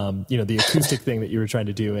together? The acoustic thing that you were trying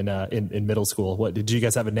to do in middle school. What did you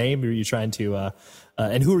guys have a name? Or were you trying to,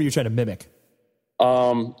 and who were you trying to mimic?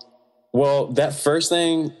 Well, that first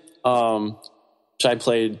thing, which I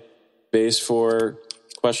played bass for ?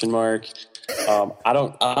 I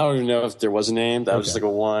don't even know if there was a name. That was just like a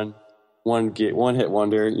one hit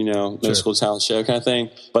wonder, middle school talent show kind of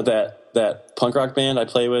thing. But that punk rock band I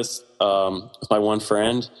play with my one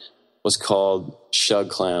friend was called Shug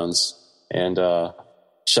Clowns, and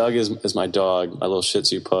Shug is my dog, my little Shih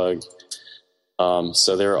Tzu pug.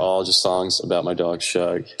 So they were all just songs about my dog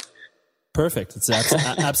Shug. Perfect. It's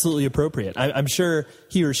absolutely appropriate. I'm sure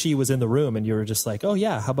he or she was in the room, and you were just like, "Oh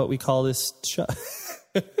yeah, how about we call this Shug?"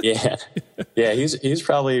 Yeah. He's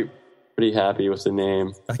probably pretty happy with the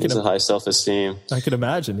name. He's a high self-esteem. I can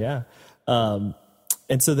imagine. Yeah.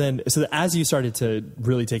 And so as you started to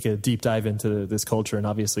really take a deep dive into this culture and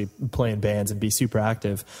obviously play in bands and be super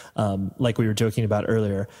active, like we were joking about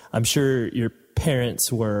earlier, I'm sure your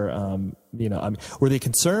parents were, were they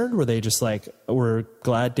concerned? Were they just like, we're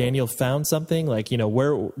glad Daniel found something? Like,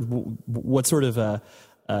 what sort of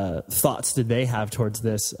thoughts did they have towards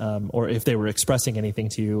this? Or if they were expressing anything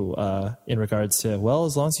to you in regards to, well,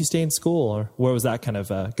 as long as you stay in school, or where was that kind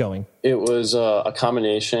of going? It was a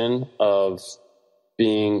combination of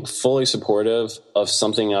being fully supportive of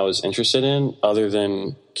something I was interested in other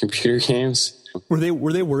than computer games. Were they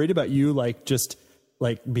worried about you, like, just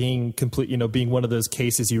like being complete, being one of those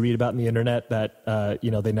cases you read about in the internet that,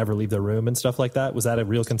 they never leave their room and stuff like that? Was that a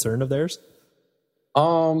real concern of theirs?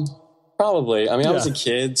 Probably. I mean, I was a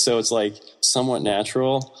kid, so it's like somewhat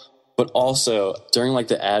natural, but also during like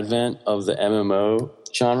the advent of the MMO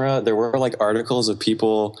genre, there were like articles of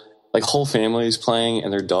people, like whole families playing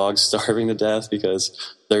and their dogs starving to death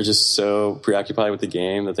because they're just so preoccupied with the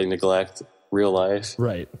game that they neglect real life.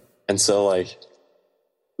 Right. And so like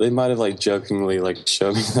they might have like jokingly like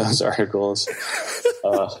showed me those articles.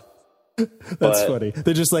 That's funny.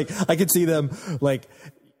 They're just like, I could see them like,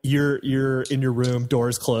 you're in your room,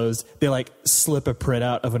 doors closed. They like slip a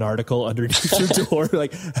printout of an article underneath your door.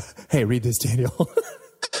 Like, hey, read this, Daniel.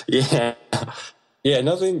 Yeah.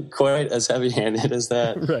 Nothing quite as heavy handed as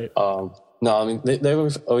that. Right. No, I mean,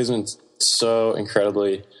 they've always been so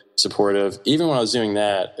incredibly supportive. Even when I was doing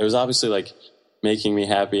that, it was obviously like making me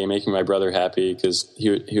happy and making my brother happy because he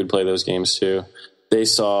would play those games too. They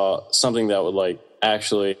saw something that would like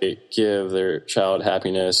actually give their child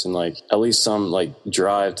happiness and like at least some like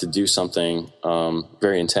drive to do something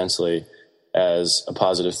very intensely as a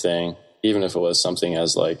positive thing, even if it was something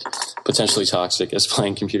as like potentially toxic as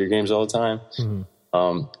playing computer games all the time. Mm-hmm.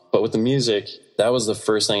 But with the music, that was the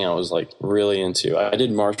first thing I was like really into. I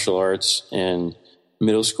did martial arts in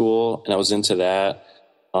middle school and I was into that.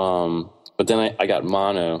 But then I got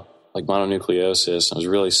mononucleosis. I was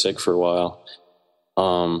really sick for a while.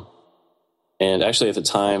 And actually at the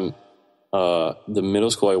time, the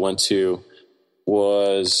middle school I went to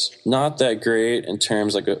was not that great in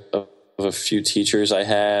terms like of a few teachers I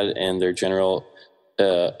had and their general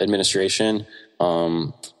administration.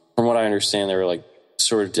 From what I understand, they were like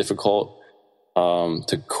sort of difficult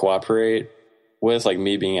to cooperate with, like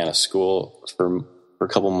me being out of school for a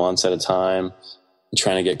couple months at a time,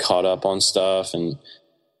 trying to get caught up on stuff and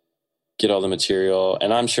get all the material.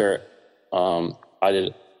 And I'm sure I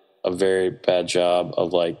did a very bad job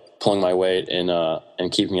of like pulling my weight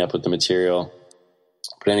and keeping up with the material.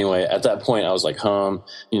 But anyway, at that point I was like home,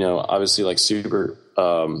 obviously like super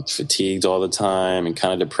fatigued all the time and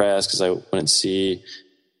kind of depressed because I wouldn't see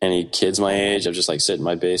any kids my age. I would just like sit in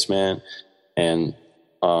my basement and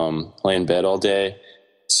lay in bed all day.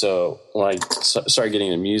 So when I started getting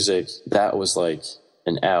into music, that was like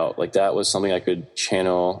an out. Like that was something I could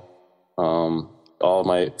channel all of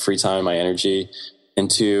my free time, my energy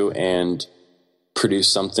into and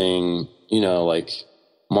produce something, like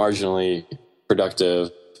marginally productive,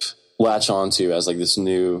 latch onto as like this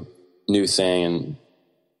new thing.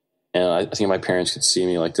 And I think my parents could see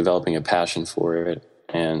me like developing a passion for it.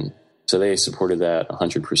 And so they supported that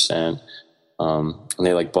 100%. And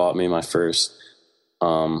they like bought me my first,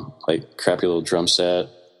 like crappy little drum set,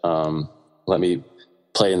 let me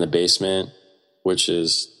play in the basement, which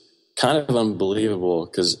is kind of unbelievable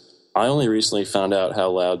because I only recently found out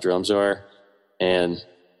how loud drums are, and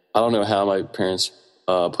I don't know how my parents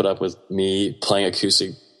put up with me playing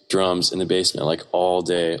acoustic drums in the basement like all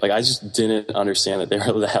day. Like I just didn't understand that they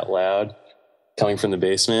were that loud coming from the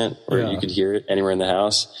basement where you could hear it anywhere in the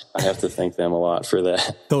house. I have to thank them a lot for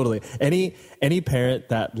that. Totally. Any parent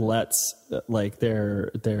that lets like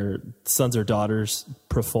their sons or daughters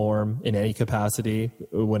perform in any capacity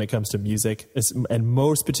when it comes to music, and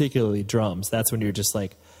most particularly drums, that's when you're just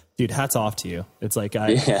like, dude, hats off to you. It's like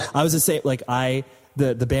I was the same. Like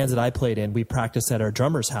the bands that I played in, we practiced at our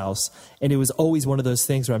drummer's house, and it was always one of those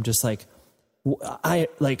things where I'm just like, I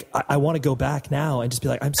want to go back now and just be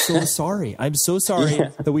like, I'm so sorry. I'm so sorry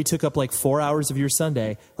that we took up like 4 hours of your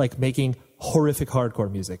Sunday, like making horrific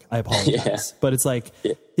hardcore music. I apologize. But it's like,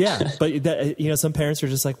 but that, some parents are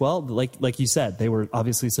just like, well, like you said, they were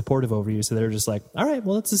obviously supportive over you. So they're just like, all right,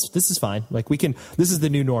 well, this is fine. Like this is the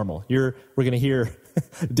new normal. We're going to hear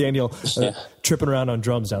Daniel tripping around on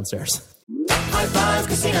drums downstairs. High Five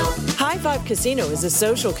Casino. High Five Casino is a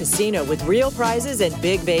social casino with real prizes and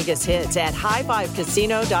big Vegas hits at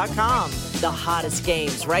highfivecasino.com. The hottest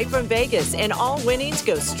games right from Vegas, and all winnings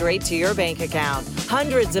go straight to your bank account.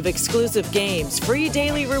 Hundreds of exclusive games, free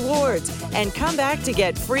daily rewards, and come back to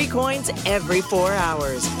get free coins every 4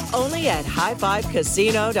 hours. Only at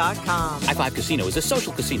highfivecasino.com. High Five Casino is a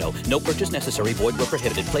social casino. No purchase necessary. Void where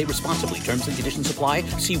prohibited. Play responsibly. Terms and conditions apply.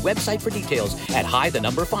 See website for details at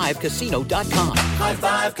high5casino.com. High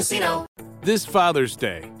Five Casino. This Father's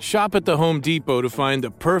Day, shop at the Home Depot to find the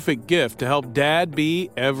perfect gift to help Dad be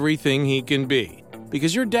everything he can be.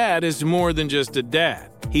 Because your dad is more than just a dad.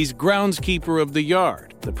 He's groundskeeper of the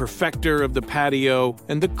yard, the perfecter of the patio,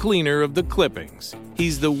 and the cleaner of the clippings.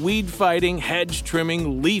 He's the weed-fighting,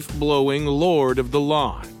 hedge-trimming, leaf-blowing lord of the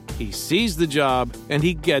lawn. He sees the job, and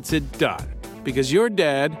he gets it done. Because your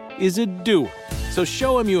dad is a doer. So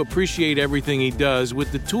show him you appreciate everything he does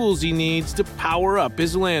with the tools he needs to power up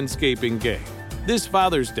his landscaping game. This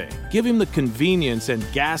Father's Day, give him the convenience and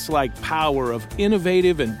gas-like power of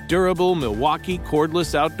innovative and durable Milwaukee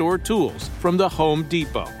cordless outdoor tools from the Home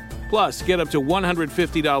Depot. Plus, get up to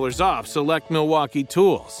 $150 off select Milwaukee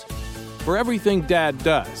tools. For everything Dad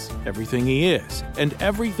does, everything he is, and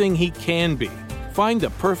everything he can be, find the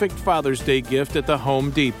perfect Father's Day gift at the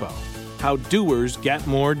Home Depot. How doers get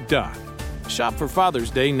more done. Shop for Father's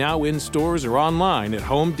Day now in stores or online at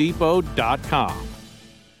homedepot.com.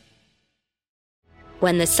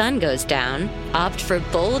 When the sun goes down, opt for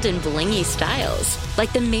bold and blingy styles,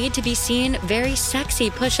 like the made-to-be-seen, very sexy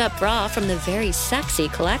push-up bra from the Very Sexy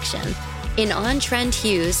collection, in on-trend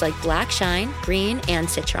hues like black shine, green, and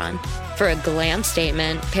citron. For a glam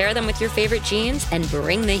statement, pair them with your favorite jeans and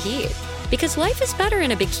bring the heat. Because life is better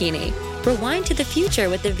in a bikini. Rewind to the future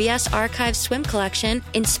with the VS Archive swim collection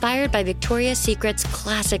inspired by Victoria's Secret's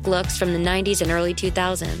classic looks from the 90s and early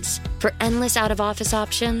 2000s. For endless out-of-office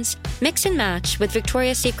options, mix and match with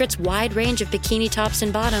Victoria's Secret's wide range of bikini tops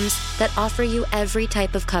and bottoms that offer you every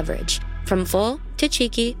type of coverage, from full to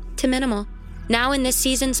cheeky to minimal. Now in this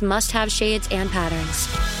season's must-have shades and patterns.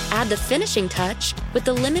 Add the finishing touch with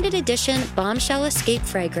the limited edition Bombshell Escape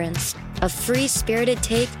fragrance, a free-spirited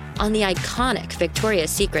take on the iconic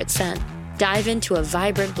Victoria's Secret scent. Dive into a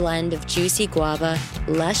vibrant blend of juicy guava,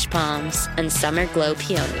 lush palms, and summer glow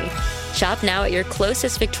peony. Shop now at your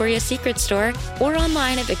closest Victoria's Secret store or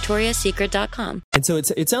online at victoriassecret.com. And so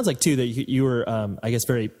it sounds like, too, that you were, I guess,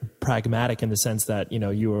 very pragmatic in the sense that, you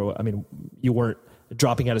weren't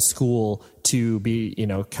dropping out of school to be,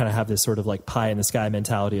 kind of have this sort of like pie in the sky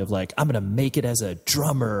mentality of like, I'm going to make it as a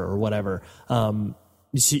drummer or whatever.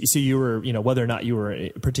 So you were, whether or not you were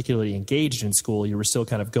particularly engaged in school, you were still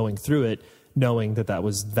kind of going through it, knowing that that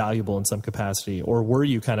was valuable in some capacity? Or were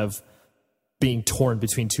you kind of being torn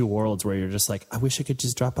between two worlds where you're just like, I wish I could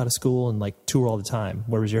just drop out of school and like tour all the time?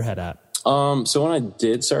 Where was your head at? So when I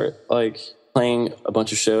did start like playing a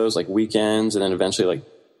bunch of shows, like weekends, and then eventually like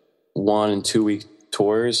 1 and 2 week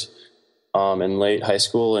tours, in late high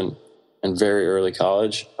school and very early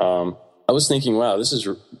college, I was thinking, wow, this is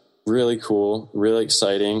really cool, really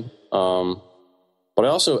exciting. But I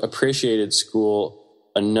also appreciated school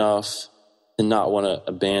enough to not want to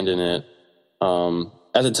abandon it.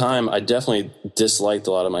 At the time, I definitely disliked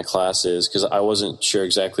a lot of my classes because I wasn't sure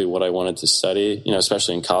exactly what I wanted to study,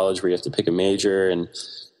 especially in college where you have to pick a major and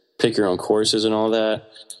pick your own courses and all that.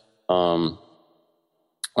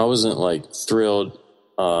 I wasn't like thrilled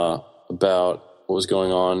about what was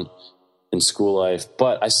going on in school life,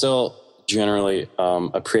 but I still generally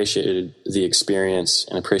appreciated the experience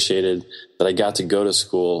and appreciated that I got to go to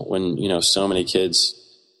school when, so many kids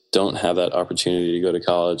don't have that opportunity to go to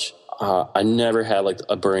college. I never had like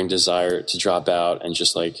a burning desire to drop out and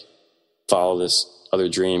just like follow this other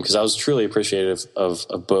dream, because I was truly appreciative of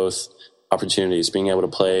both opportunities, being able to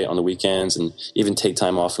play on the weekends and even take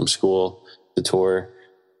time off from school to tour,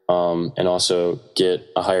 and also get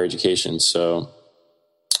a higher education. So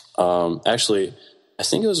actually, I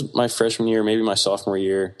think it was my freshman year, maybe my sophomore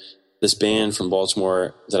year, this band from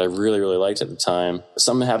Baltimore that I really, really liked at the time,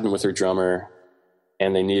 something happened with their drummer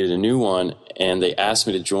and they needed a new one, and they asked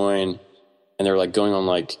me to join, and they were like going on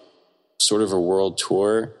like sort of a world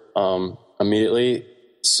tour immediately.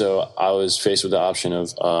 So I was faced with the option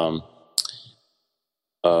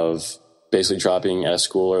of basically dropping out of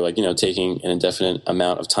school, or like, taking an indefinite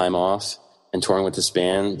amount of time off and touring with this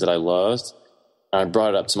band that I loved. And I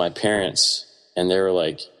brought it up to my parents, and they were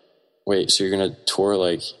like, wait, so you're going to tour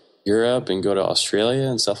like Europe and go to Australia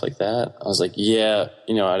and stuff like that? I was like, yeah,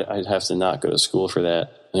 I'd have to not go to school for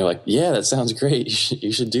that. And they're like, yeah, that sounds great.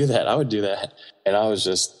 You should do that. I would do that. And I was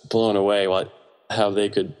just blown away how they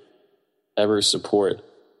could ever support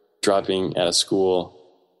dropping out of school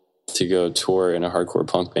to go tour in a hardcore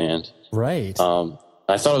punk band. Right.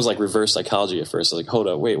 I thought it was like reverse psychology at first. I was like, hold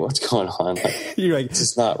up, wait, what's going on? Like, You're like, this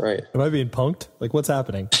is not right. Am I being punked? Like, what's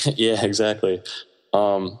happening? Yeah, exactly.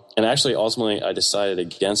 And actually, ultimately, I decided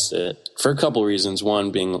against it for a couple reasons.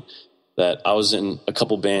 One being that I was in a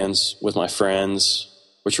couple bands with my friends,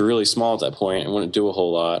 which were really small at that point and wouldn't do a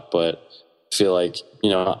whole lot, but I feel like,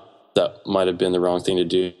 that might have been the wrong thing to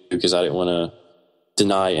do because I didn't want to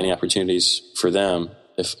deny any opportunities for them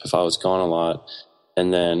if I was gone a lot.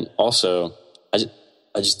 And then also,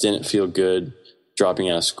 I just didn't feel good dropping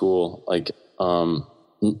out of school. Like,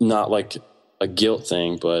 not like a guilt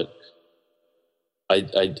thing, but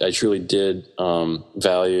I truly did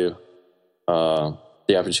value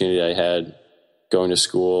the opportunity I had going to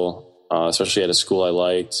school, especially at a school I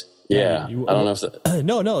liked. Yeah, I don't know if that...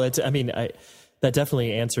 No. That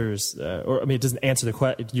definitely answers, it doesn't answer the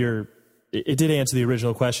question. It did answer the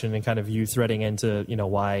original question and kind of you threading into,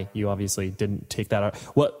 why you obviously didn't take that out.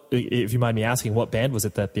 What, if you mind me asking, what band was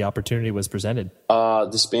it that the opportunity was presented?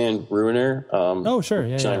 This band Ruiner. Oh, sure.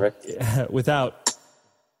 Yeah. Without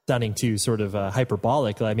sounding too sort of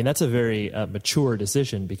hyperbolic, that's a very mature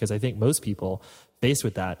decision, because I think most people faced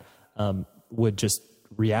with that would just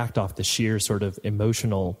react off the sheer sort of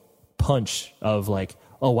emotional punch of like,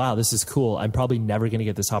 oh wow, this is cool. I'm probably never going to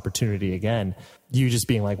get this opportunity again. You just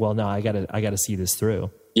being like, well, no, I gotta see this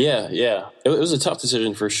through. Yeah. It was a tough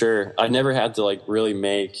decision for sure. I never had to like really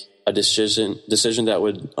make a decision that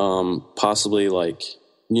would possibly like,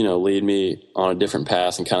 lead me on a different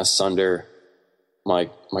path and kind of sunder my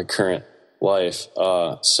current life.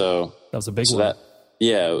 So that was a big one.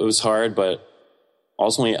 It was hard, but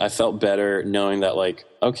ultimately I felt better knowing that like,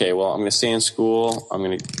 okay, well, I'm going to stay in school. I'm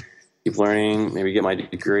going to keep learning, maybe get my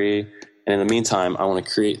degree. And in the meantime, I want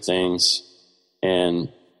to create things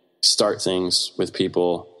and start things with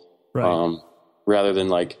people, right. Rather than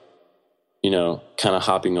like, kind of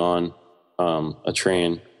hopping on a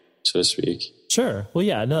train, so to speak. Sure. Well,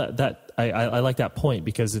 yeah, no, that I like that point,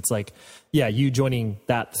 because it's like, yeah, you joining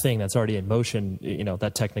that thing that's already in motion,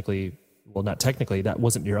 that technically, well, not technically, that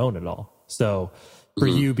wasn't your own at all. So for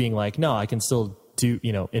you being like, no, I can still do,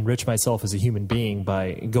 enrich myself as a human being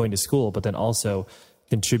by going to school, but then also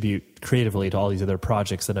contribute creatively to all these other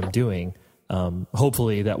projects that I'm doing.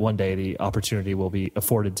 Hopefully that one day the opportunity will be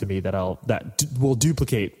afforded to me that will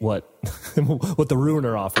duplicate what the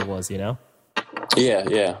Ruiner offer was, Yeah,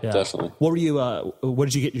 definitely. What were you? What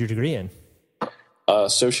did you get your degree in?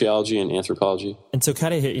 Sociology and anthropology. And so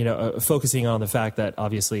kind of, focusing on the fact that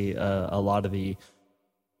obviously a lot of the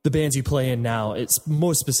bands you play in now, it's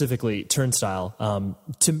more specifically Turnstile.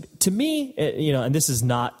 To me, and this is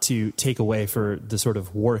not to take away for the sort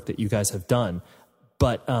of work that you guys have done,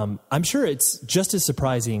 but I'm sure it's just as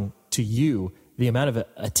surprising to you the amount of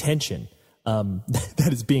attention that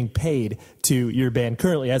is being paid to your band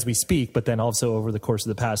currently as we speak, but then also over the course of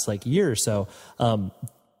the past year or so.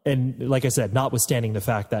 And like I said, notwithstanding the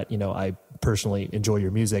fact that, I personally enjoy your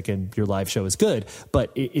music and your live show is good,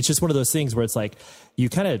 but it's just one of those things where it's like, you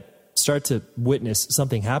kind of start to witness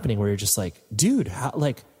something happening where you're just like, dude, how,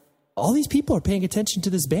 all these people are paying attention to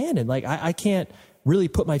this band. And I can't really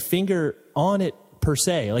put my finger on it per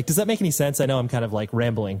se. Does that make any sense? I know I'm kind of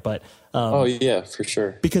rambling, but, oh yeah, for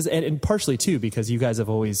sure. Because, and partially too, because you guys have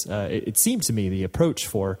always, it seemed to me the approach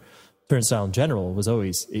for Turnstile in general was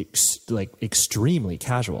always extremely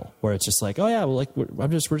casual, where it's just like, oh yeah, well, we're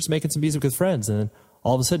just making some music with friends, and then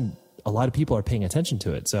all of a sudden, a lot of people are paying attention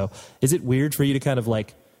to it. So, is it weird for you to kind of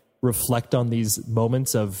reflect on these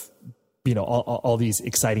moments of, all these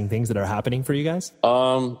exciting things that are happening for you guys?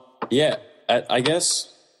 Yeah, I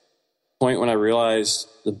guess point when I realized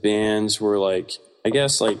the bands were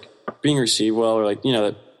being received well, or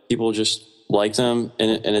that people just liked them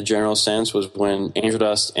in a general sense, was when Angel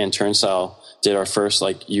Dust and Turnstile did our first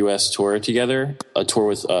US tour together, a tour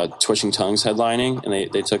with Twitching Tongues headlining, and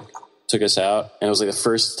they took us out, and it was the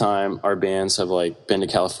first time our bands have been to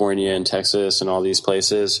California and Texas and all these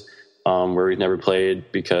places where we've never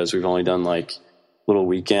played, because we've only done little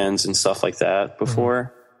weekends and stuff like that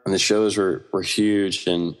before. Mm-hmm. And the shows were huge,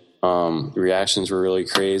 and the reactions were really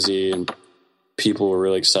crazy, and people were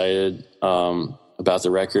really excited about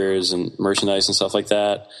the records and merchandise and stuff like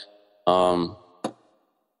that.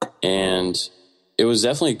 And it was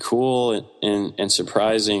definitely cool and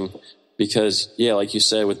surprising, because, yeah, like you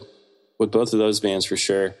said, with both of those bands, for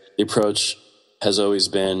sure, the approach has always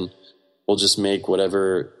been, we'll just make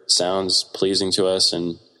whatever sounds pleasing to us,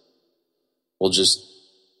 and we'll just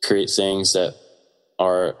create things that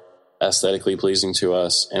are aesthetically pleasing to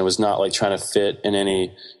us. And it was not trying to fit in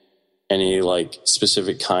any any like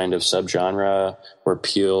specific kind of subgenre or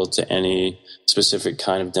appeal to any specific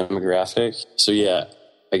kind of demographic. So yeah,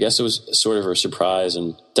 I guess it was sort of a surprise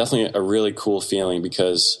and definitely a really cool feeling,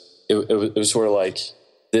 because it was sort of like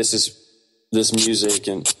this music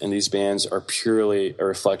and these bands are purely a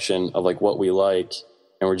reflection of like what we like,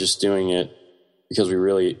 and we're just doing it because we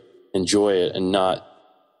really enjoy it and not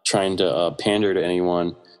trying to pander to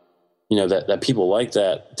anyone. You know, that people like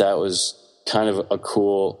that was kind of a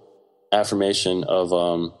cool affirmation of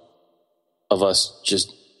us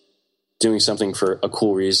just doing something for a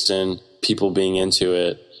cool reason, people being into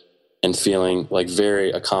it and feeling like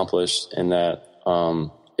very accomplished, and that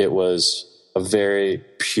it was a very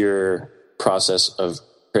pure process of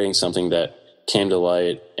creating something that came to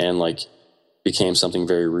light and like became something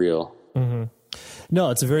very real. Mm-hmm. No,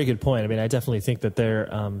 it's a very good point. I mean, I definitely think that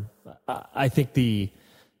I think the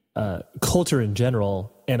culture in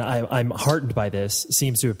general, and I'm heartened by this,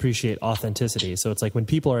 seems to appreciate authenticity. So it's like when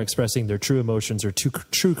people are expressing their true emotions or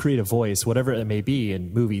true creative voice, whatever it may be,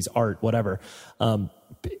 in movies, art, whatever,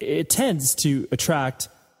 it tends to attract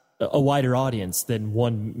a wider audience than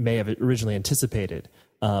one may have originally anticipated.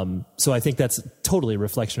 So I think that's totally a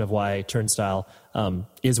reflection of why Turnstile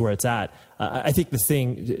is where it's at. I think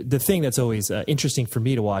the thing that's always interesting for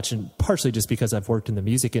me to watch, and partially just because I've worked in the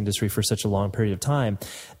music industry for such a long period of time,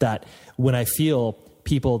 that when I feel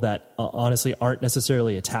people that honestly aren't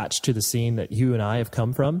necessarily attached to the scene that you and I have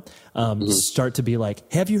come from start to be like,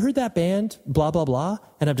 hey, have you heard that band? Blah, blah, blah.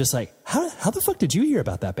 And I'm just like, how the fuck did you hear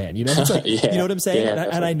about that band? You know, it's like, yeah, you know what I'm saying? Yeah,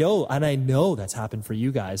 and I know that's happened for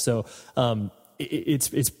you guys. So, I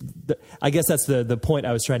guess that's the point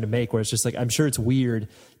I was trying to make, where it's just like, I'm sure it's weird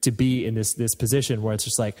to be in this position where it's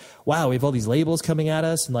just like, wow, we have all these labels coming at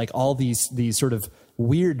us and like all these sort of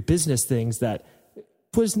weird business things that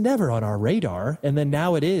was never on our radar. And then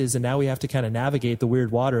now it is. And now we have to kind of navigate the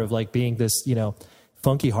weird water of like being this, you know,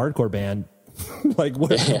 funky hardcore band. Like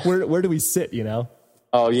where do we sit, you know?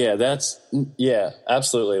 Oh yeah.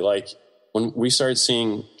 Absolutely. Like when we started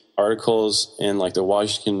seeing articles in like the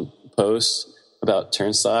Washington Post about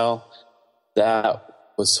Turnstile, that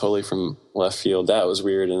was totally from left field. That was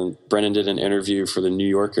weird. And Brendan did an interview for the New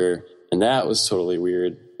Yorker, and that was totally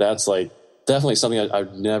weird. That's like definitely something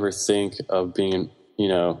I'd never think of being, you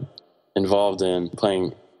know, involved in,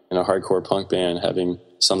 playing in a hardcore punk band, having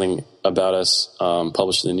something about us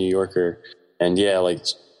published in the New Yorker. And yeah, like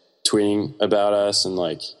tweeting about us and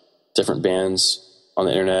like different bands on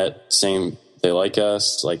the internet saying they like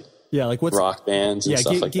us, like, yeah, like what's rock bands and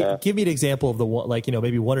stuff like that. Give me an example of the one, like, you know,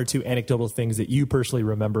 maybe one or two anecdotal things that you personally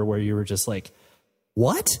remember where you were just like,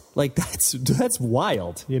 what? Like that's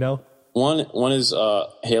wild, you know? One is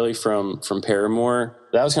Haley from Paramore.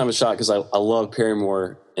 That was kind of a shock because I love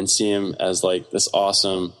Paramore and see him as like this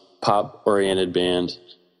awesome pop oriented band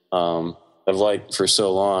I've liked for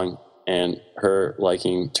so long, and her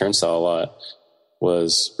liking Turnstile a lot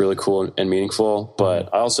was really cool and meaningful.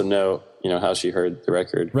 But I also know, you know, how she heard the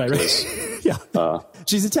record. Right. Yeah.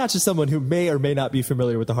 She's attached to someone who may or may not be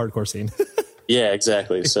familiar with the hardcore scene. Yeah,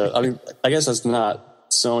 exactly. So, I mean, I guess that's not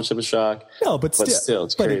so much of a shock. No, but still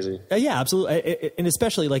it's crazy. Yeah, absolutely. And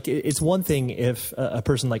especially, like, it's one thing if a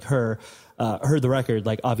person like her heard the record,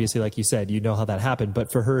 like, obviously, like you said, you know how that happened.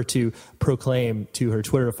 But for her to proclaim to her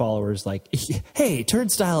Twitter followers, like, hey,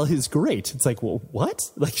 Turnstile is great. It's like, well, what?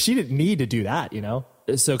 Like, she didn't need to do that, you know?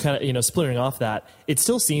 So kind of, you know, splitting off that, it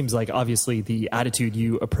still seems like obviously the attitude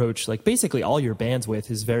you approach like basically all your bands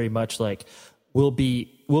with is very much like we'll be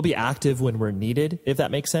active when we're needed, if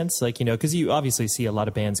that makes sense. Like, you know, because you obviously see a lot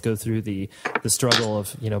of bands go through the struggle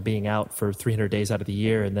of, you know, being out for 300 days out of the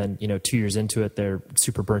year, and then, you know, 2 years into it they're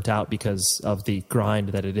super burnt out because of the grind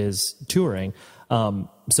that it is touring.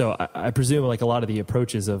 So I presume like a lot of the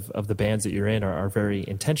approaches of the bands that you're in are very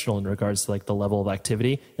intentional in regards to like the level of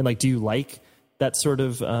activity. And like, do you like that sort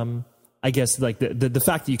of, I guess, like the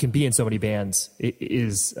fact that you can be in so many bands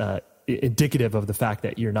is indicative of the fact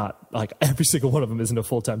that you're not like every single one of them isn't a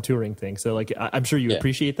full-time touring thing. So like, I'm sure you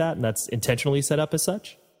appreciate that, and that's intentionally set up as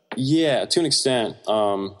such. Yeah, to an extent.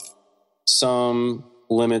 Some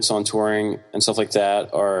limits on touring and stuff like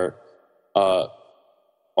that are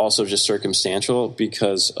also just circumstantial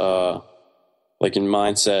because like in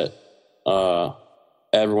Mindset,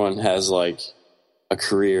 everyone has like a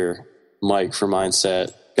career. Mike from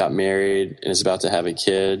Mindset got married and is about to have a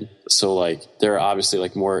kid. So like there are obviously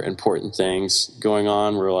like more important things going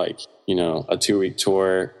on where like, you know, a 2-week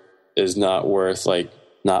tour is not worth like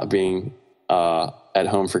not being at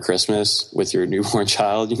home for Christmas with your newborn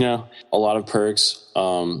child, you know. A lot of perks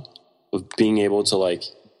of being able to like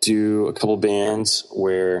do a couple bands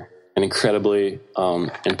where an incredibly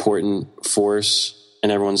important force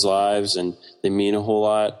in everyone's lives and they mean a whole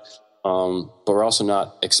lot. But we're also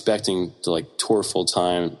not expecting to like tour full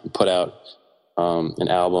time, put out an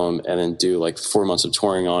album and then do like 4 months of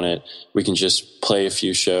touring on it. We can just play a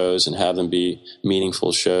few shows and have them be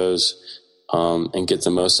meaningful shows, and get the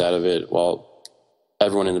most out of it, while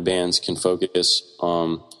everyone in the bands can focus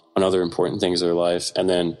on other important things in their life. And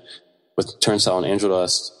then with Turnstile and Angel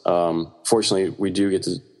Dust, fortunately we do get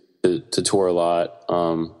to tour a lot,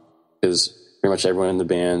 because pretty much everyone in the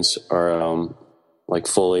bands are like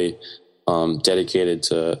fully dedicated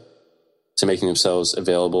to making themselves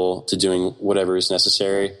available to doing whatever is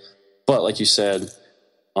necessary. But like you said,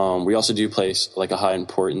 we also do place like a high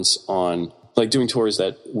importance on like doing tours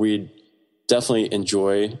that we definitely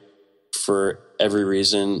enjoy for every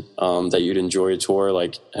reason that you'd enjoy a tour.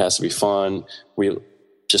 Like, it has to be fun. We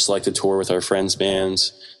just like to tour with our friends'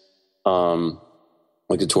 bands,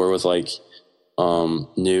 like to tour with like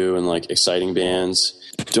new and like exciting bands.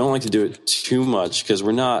 Don't like to do it too much because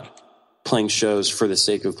we're not playing shows for the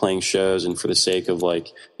sake of playing shows and for the sake of like,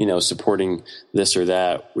 you know, supporting this or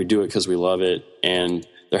that. We do it because we love it. And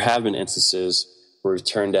there have been instances where we've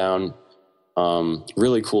turned down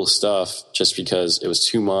really cool stuff just because it was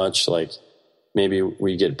too much. Like, maybe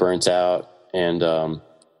we get burnt out and,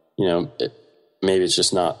 you know, maybe it's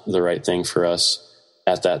just not the right thing for us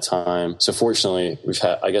at that time. So fortunately we've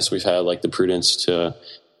had like the prudence to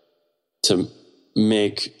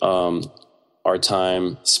make our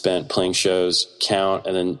time spent playing shows count,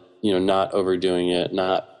 and then, you know, not overdoing it,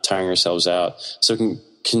 not tiring ourselves out, so it can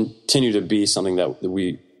continue to be something that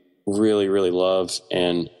we really, really love,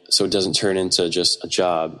 and so it doesn't turn into just a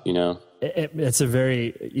job, you know? It's a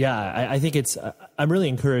very, I think I'm really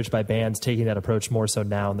encouraged by bands taking that approach more so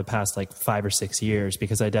now in the past like 5 or 6 years,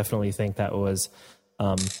 because I definitely think that was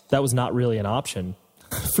not really an option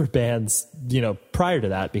for bands, you know, prior to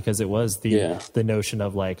that, because it was the notion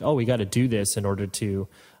of like, oh, we got to do this in order to,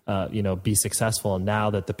 you know, be successful. And now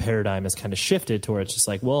that the paradigm has kind of shifted to where it's just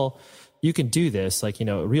like, well, you can do this, like, you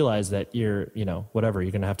know, realize that you're, you know, whatever,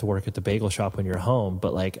 you're going to have to work at the bagel shop when you're home.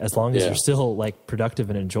 But like, as long as you're still like productive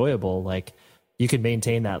and enjoyable, like you can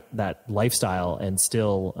maintain that lifestyle and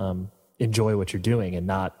still, enjoy what you're doing and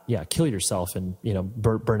not, kill yourself and, you know,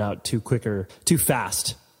 burn out too quick or too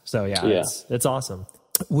fast. So it's awesome.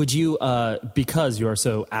 Would you, because you are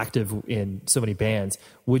so active in so many bands,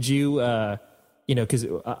 would you, you know, because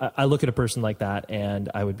I look at a person like that and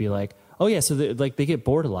I would be like, oh yeah, so they get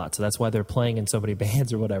bored a lot, so that's why they're playing in so many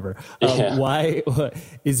bands or whatever. Why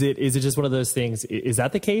is it just one of those things? Is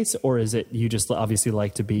that the case, or is it you just obviously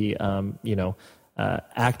like to be, you know,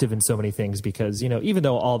 active in so many things? Because, you know, even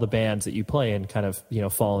though all the bands that you play in kind of, you know,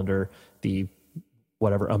 fall under the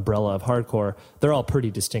whatever umbrella of hardcore, they're all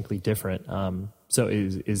pretty distinctly different. So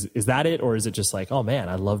is that it, or is it just like, oh man,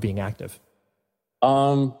 I love being active?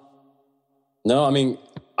 No, I mean,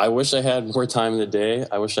 I wish I had more time in the day.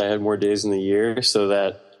 I wish I had more days in the year so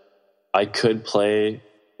that I could play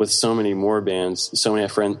with so many more bands, so many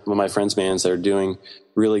of my friends' bands that are doing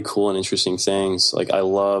really cool and interesting things. Like, I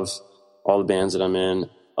love all the bands that I'm in,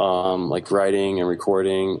 like writing and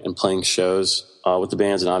recording and playing shows with the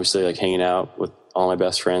bands, and obviously like hanging out with all my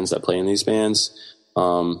best friends that play in these bands.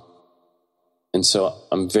 And so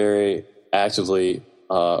I'm very actively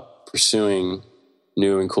pursuing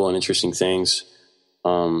new and cool and interesting things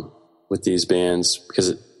with these bands,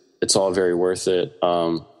 because it's all very worth it.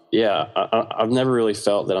 I've never really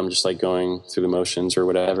felt that I'm just like going through the motions or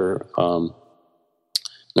whatever.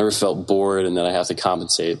 Never felt bored and that I have to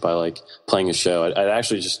compensate by like playing a show.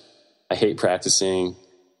 I hate practicing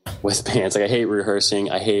with bands. Like, I hate rehearsing.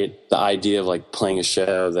 I hate the idea of like playing a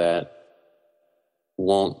show that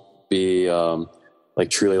won't be like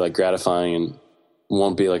truly like gratifying and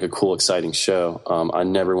won't be like a cool, exciting show. I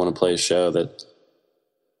never want to play a show that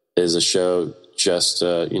is a show just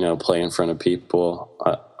to, you know, play in front of people.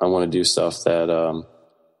 I want to do stuff that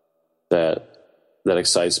that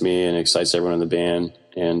excites me and excites everyone in the band.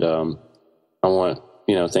 And I want,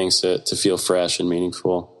 you know, things to feel fresh and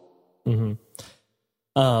meaningful.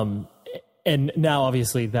 Mm-hmm. And now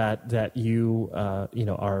obviously that you, you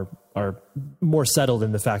know, are more settled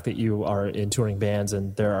in the fact that you are in touring bands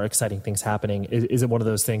and there are exciting things happening. Is it one of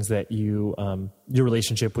those things that you, your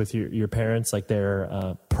relationship with your parents, like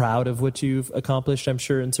they're proud of what you've accomplished, I'm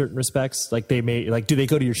sure, in certain respects? Like, they may, like, do they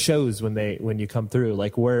go to your shows when you come through?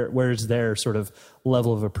 Like, where's their sort of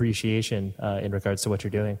level of appreciation in regards to what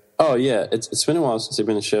you're doing? Oh yeah. It's been a while since they've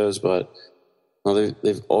been to shows, but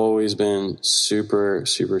they've always been super,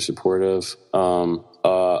 super supportive.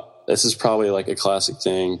 This is probably like a classic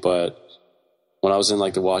thing, but when I was in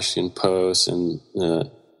like the Washington Post and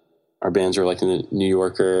our bands were like in the New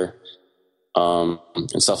Yorker,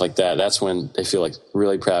 and stuff like that. That's when they feel like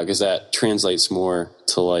really proud, because that translates more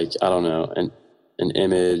to like, I don't know, an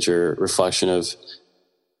image or reflection of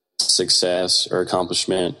success or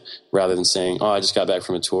accomplishment, rather than saying, oh, I just got back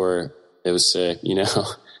from a tour, it was sick, you know?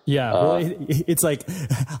 Yeah, well, it's like,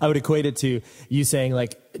 I would equate it to you saying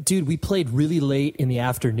like, dude, we played really late in the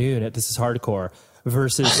afternoon at This Is Hardcore,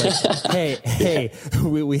 versus like, hey,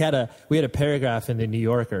 we had a paragraph in the New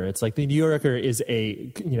Yorker. It's like the New Yorker is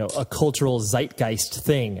a cultural zeitgeist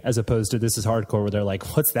thing, as opposed to This Is Hardcore, where they're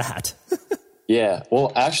like, what's that? Yeah,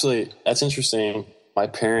 well, actually, that's interesting. My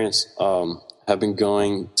parents have been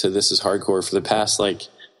going to This Is Hardcore for the past like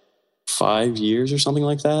 5 years or something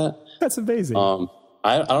like that. That's amazing.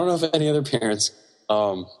 I don't know if any other parents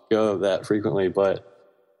go that frequently, but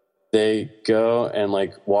they go and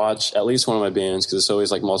like watch at least one of my bands, because it's always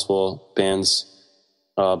like multiple bands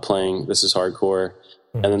playing This Is Hardcore,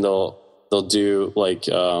 and then they'll do like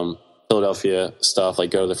Philadelphia stuff, like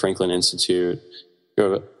go to the Franklin Institute,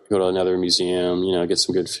 go to another museum, you know, get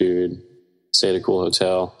some good food, stay at a cool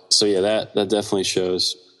hotel. So yeah, that definitely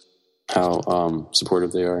shows how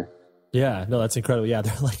supportive they are. Yeah, no, that's incredible. Yeah,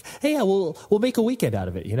 they're like, hey, yeah, we'll make a weekend out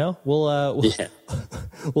of it. You know, we'll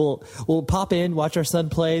pop in, watch our son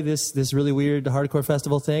play this really weird hardcore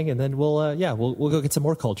festival thing, and then we'll go get some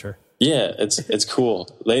more culture. Yeah, it's cool.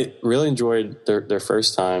 They really enjoyed their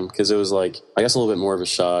first time, because it was like, I guess, a little bit more of a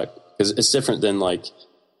shock, because it's different than like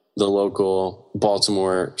the local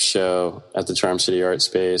Baltimore show at the Charm City Art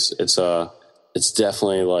Space. It's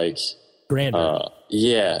definitely like grander.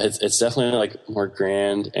 Yeah, it's definitely like more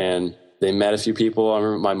grand, and they met a few people. I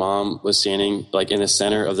remember my mom was standing like in the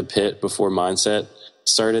center of the pit before Mindset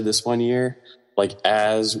started this one year. Like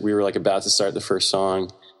as we were like about to start the first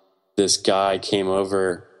song, this guy came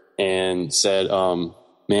over and said,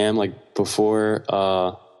 ma'am, like before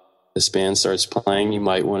this band starts playing, you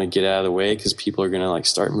might want to get out of the way, because people are going to like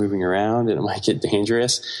start moving around and it might get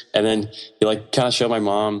dangerous. And then he like kind of showed my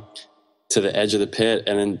mom to the edge of the pit,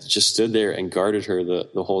 and then just stood there and guarded her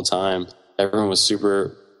the whole time. Everyone was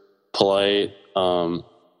super polite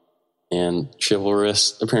and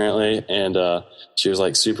chivalrous, apparently, and she was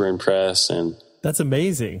like super impressed. And that's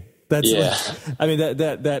amazing. That's like, I mean,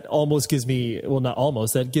 that almost gives me, well, not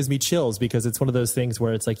almost, that gives me chills, because it's one of those things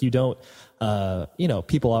where it's like, you don't,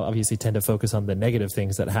 people obviously tend to focus on the negative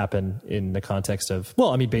things that happen in the context of,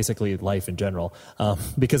 well, I mean, basically life in general,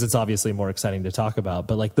 because it's obviously more exciting to talk about.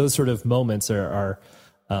 But like those sort of moments are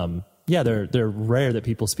they're rare that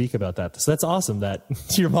people speak about that. So that's awesome that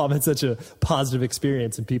your mom had such a positive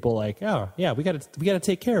experience, and people like, oh yeah, we got to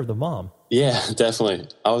take care of the mom. Yeah, definitely.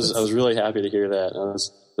 I was really happy to hear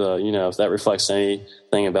that. If that reflects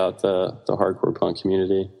anything about the hardcore punk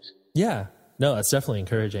community. Yeah, no, that's definitely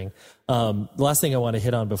encouraging. The last thing I want to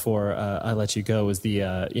hit on before I let you go is the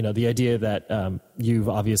idea that you've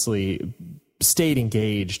obviously stayed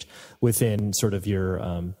engaged within sort of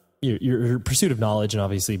your pursuit of knowledge, and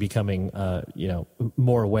obviously becoming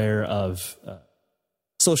more aware of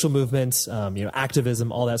social movements,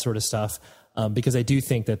 activism, all that sort of stuff. Because I do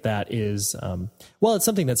think that is, it's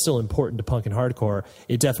something that's still important to punk and hardcore.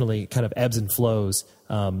 It definitely kind of ebbs and flows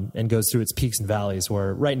and goes through its peaks and valleys,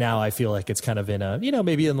 where right now I feel like it's kind of in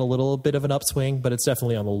maybe in a little bit of an upswing, but it's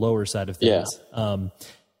definitely on the lower side of things. Yeah.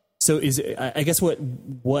 So I guess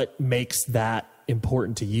what makes that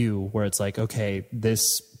important to you, where it's like, okay,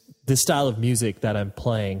 this style of music that I'm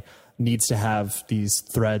playing needs to have these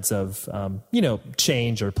threads of,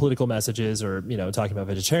 change or political messages, or, talking about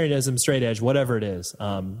vegetarianism, straight edge, whatever it is.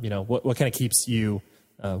 What kind of keeps you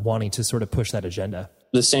wanting to sort of push that agenda?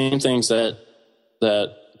 The same things that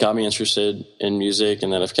got me interested in music,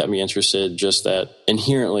 and that have kept me interested, just that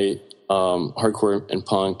inherently hardcore and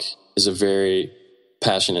punk is a very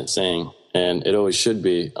passionate thing, and it always should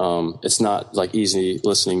be. It's not like easy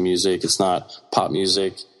listening music. It's not pop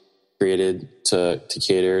music created to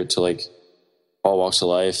cater to like all walks of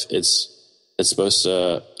life. It's supposed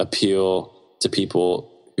to appeal to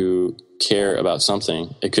people who care about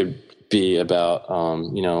something. It could be about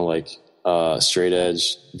straight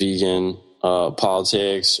edge vegan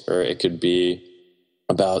politics, or it could be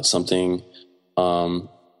about something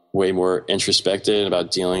way more introspective, about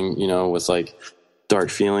dealing with like dark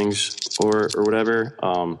feelings or whatever.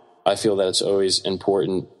 I feel that it's always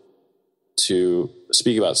important to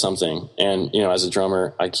speak about something. And, as a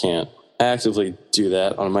drummer, I can't actively do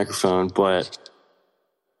that on a microphone, but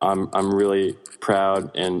I'm really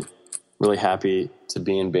proud and really happy to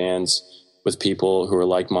be in bands with people who are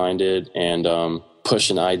like-minded and push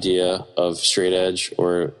an idea of straight edge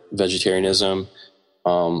or vegetarianism.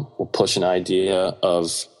 We'll push an idea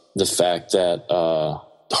of the fact that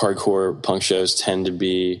hardcore punk shows tend to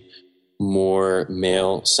be more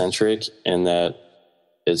male centric, and that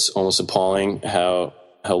it's almost appalling how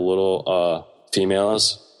little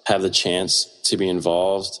females have the chance to be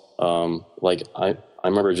involved. Like I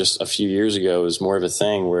remember just a few years ago, it was more of a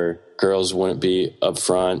thing where girls wouldn't be up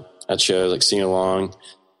front at shows, like singing along,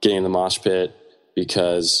 getting in the mosh pit,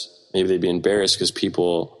 because maybe they'd be embarrassed because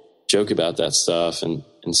people joke about that stuff and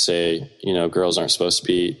say, you know, girls aren't supposed to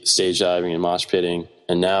be stage diving and mosh pitting.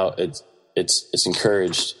 And now it's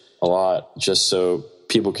encouraged a lot, just so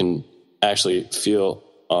people can actually feel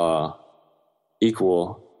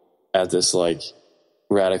equal at this like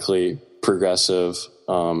radically progressive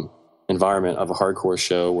environment of a hardcore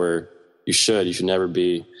show, where you should never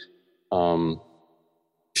be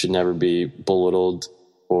belittled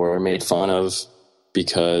or made fun of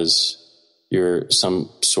because you're some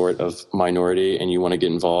sort of minority and you want to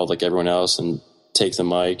get involved like everyone else and take the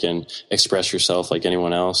mic and express yourself like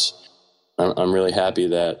anyone else. I'm really happy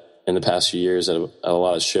that in the past few years at a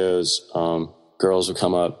lot of shows, girls will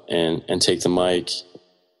come up and take the mic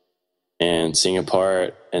and sing a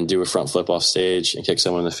part and do a front flip off stage and kick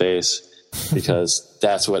someone in the face, because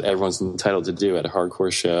that's what everyone's entitled to do at a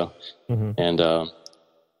hardcore show. Mm-hmm.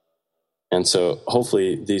 And so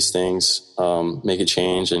hopefully these things make a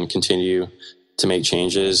change and continue to make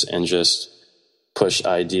changes and just push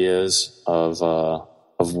ideas of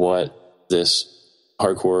what this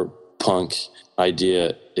hardcore punk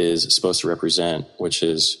idea is supposed to represent, which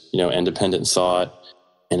is, you know, independent thought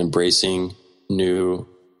and embracing new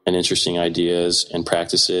and interesting ideas and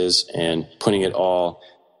practices and putting it all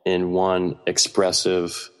in one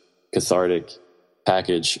expressive, cathartic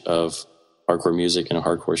package of hardcore music and a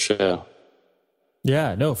hardcore show.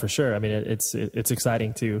 Yeah, no, for sure. I mean, it's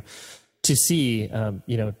exciting to see,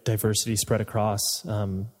 you know, diversity spread across.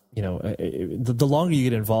 You know, the longer you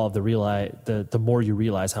get involved, the more you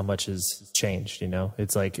realize how much has changed. You know,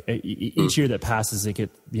 it's like each year that passes, it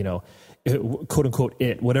gets, you know, quote unquote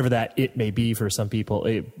whatever that it may be for some people,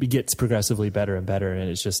 it gets progressively better and better.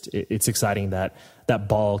 And it's just, it's exciting that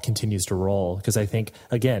ball continues to roll. Because I think,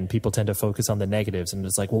 again, people tend to focus on the negatives and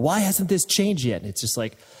it's like, well, why hasn't this changed yet? And it's just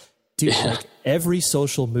like, dude, like every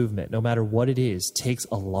social movement, no matter what it is, takes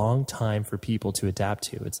a long time for people to adapt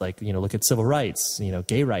to. It's like, you know, look at civil rights, you know,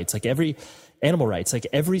 gay rights, like every animal rights, like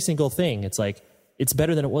every single thing. It's like, it's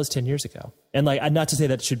better than it was 10 years ago. And like, not to say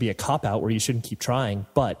that it should be a cop out where you shouldn't keep trying,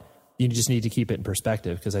 but you just need to keep it in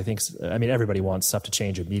perspective. Because I mean, everybody wants stuff to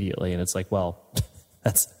change immediately. And it's like, well,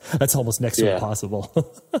 that's almost next to impossible.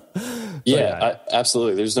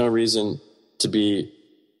 Absolutely. There's no reason to be,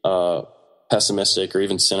 pessimistic or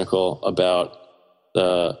even cynical about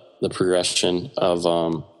the progression of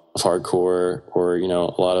hardcore, or, you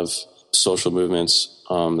know, a lot of social movements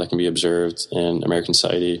that can be observed in American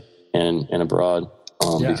society and abroad,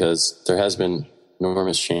 because there has been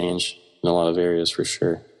enormous change in a lot of areas for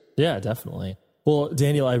sure. Yeah, definitely. Well,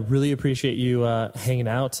 Daniel, I really appreciate you hanging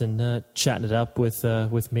out and chatting it up with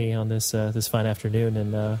me on this fine afternoon,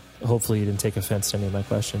 and hopefully you didn't take offense to any of my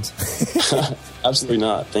questions. Absolutely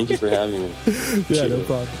not. Thank you for having me. Yeah, no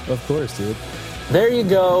problem. Of course, dude. There you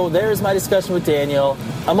go. There's my discussion with Daniel.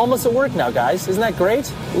 I'm almost at work now, guys. Isn't that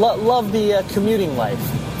great? Love the commuting life.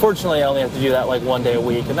 Fortunately, I only have to do that like one day a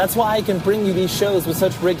week, and that's why I can bring you these shows with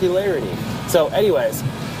such regularity. So anyways,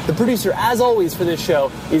 the producer, as always, for this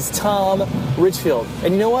show is Tom Richfield.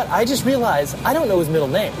 And you know what? I just realized I don't know his middle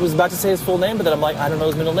name. I was about to say his full name, but then I'm like, I don't know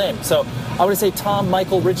his middle name. So I'm going to say Tom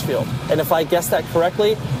Michael Richfield. And if I guessed that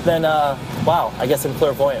correctly, then, wow, I guess I'm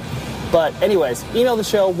clairvoyant. But anyways, email the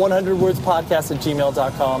show,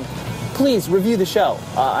 100wordspodcast@gmail.com. Please review the show.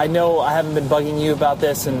 I know I haven't been bugging you about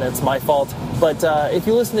this, and it's my fault. But if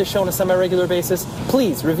you listen to the show on a semi-regular basis,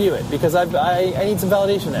 please review it, because I need some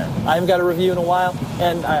validation there. I haven't got a review in a while,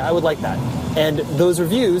 and I would like that. And those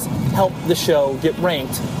reviews help the show get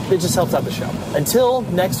ranked. It just helps out the show. Until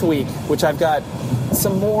next week, which I've got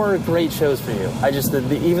some more great shows for you.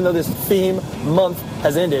 Even though this theme month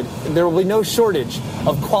has ended, there will be no shortage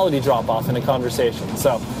of quality drop-off in a conversation.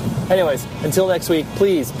 So, anyways, until next week,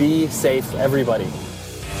 please be safe, everybody.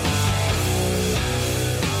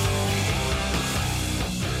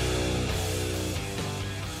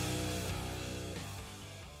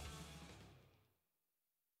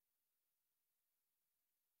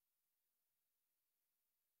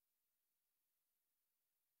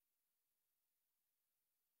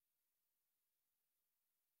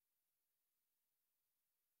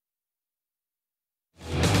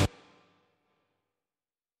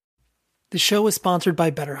 The show is sponsored by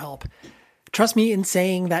BetterHelp. Trust me in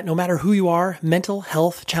saying that no matter who you are, mental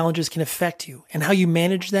health challenges can affect you, and how you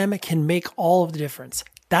manage them can make all of the difference.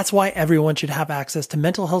 That's why everyone should have access to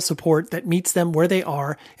mental health support that meets them where they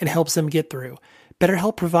are and helps them get through.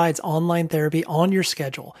 BetterHelp provides online therapy on your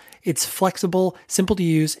schedule. It's flexible, simple to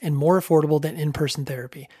use, and more affordable than in-person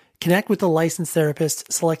therapy. Connect with a licensed therapist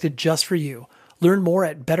selected just for you. Learn more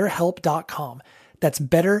at BetterHelp.com. That's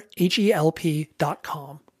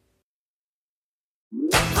BetterHelp.com.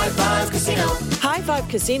 High Five Casino. High Five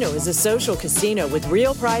Casino is a social casino with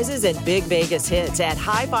real prizes and big Vegas hits at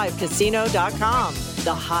highfivecasino.com.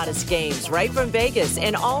 The hottest games right from Vegas,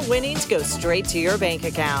 and all winnings go straight to your bank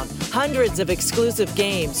account. Hundreds of exclusive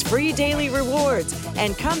games, free daily rewards,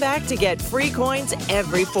 and come back to get free coins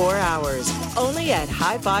every 4 hours. Only at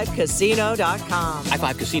highfivecasino.com. High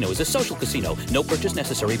Five Casino is a social casino. No purchase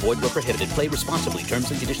necessary. Void where prohibited. Play responsibly. Terms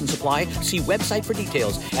and conditions apply. See website for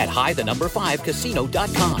details at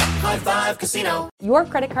high5casino.com. High Five Casino. Your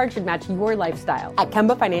credit card should match your lifestyle. At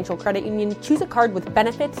Kemba Financial Credit Union, choose a card with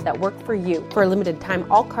benefits that work for you. For a limited time,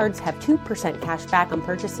 all cards have 2% cash back on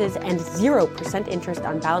purchases and 0% interest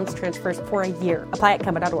on balance transfers for a year. Apply at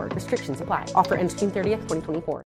Kemba.org. Restrictions apply. Offer ends June 30th, 2024.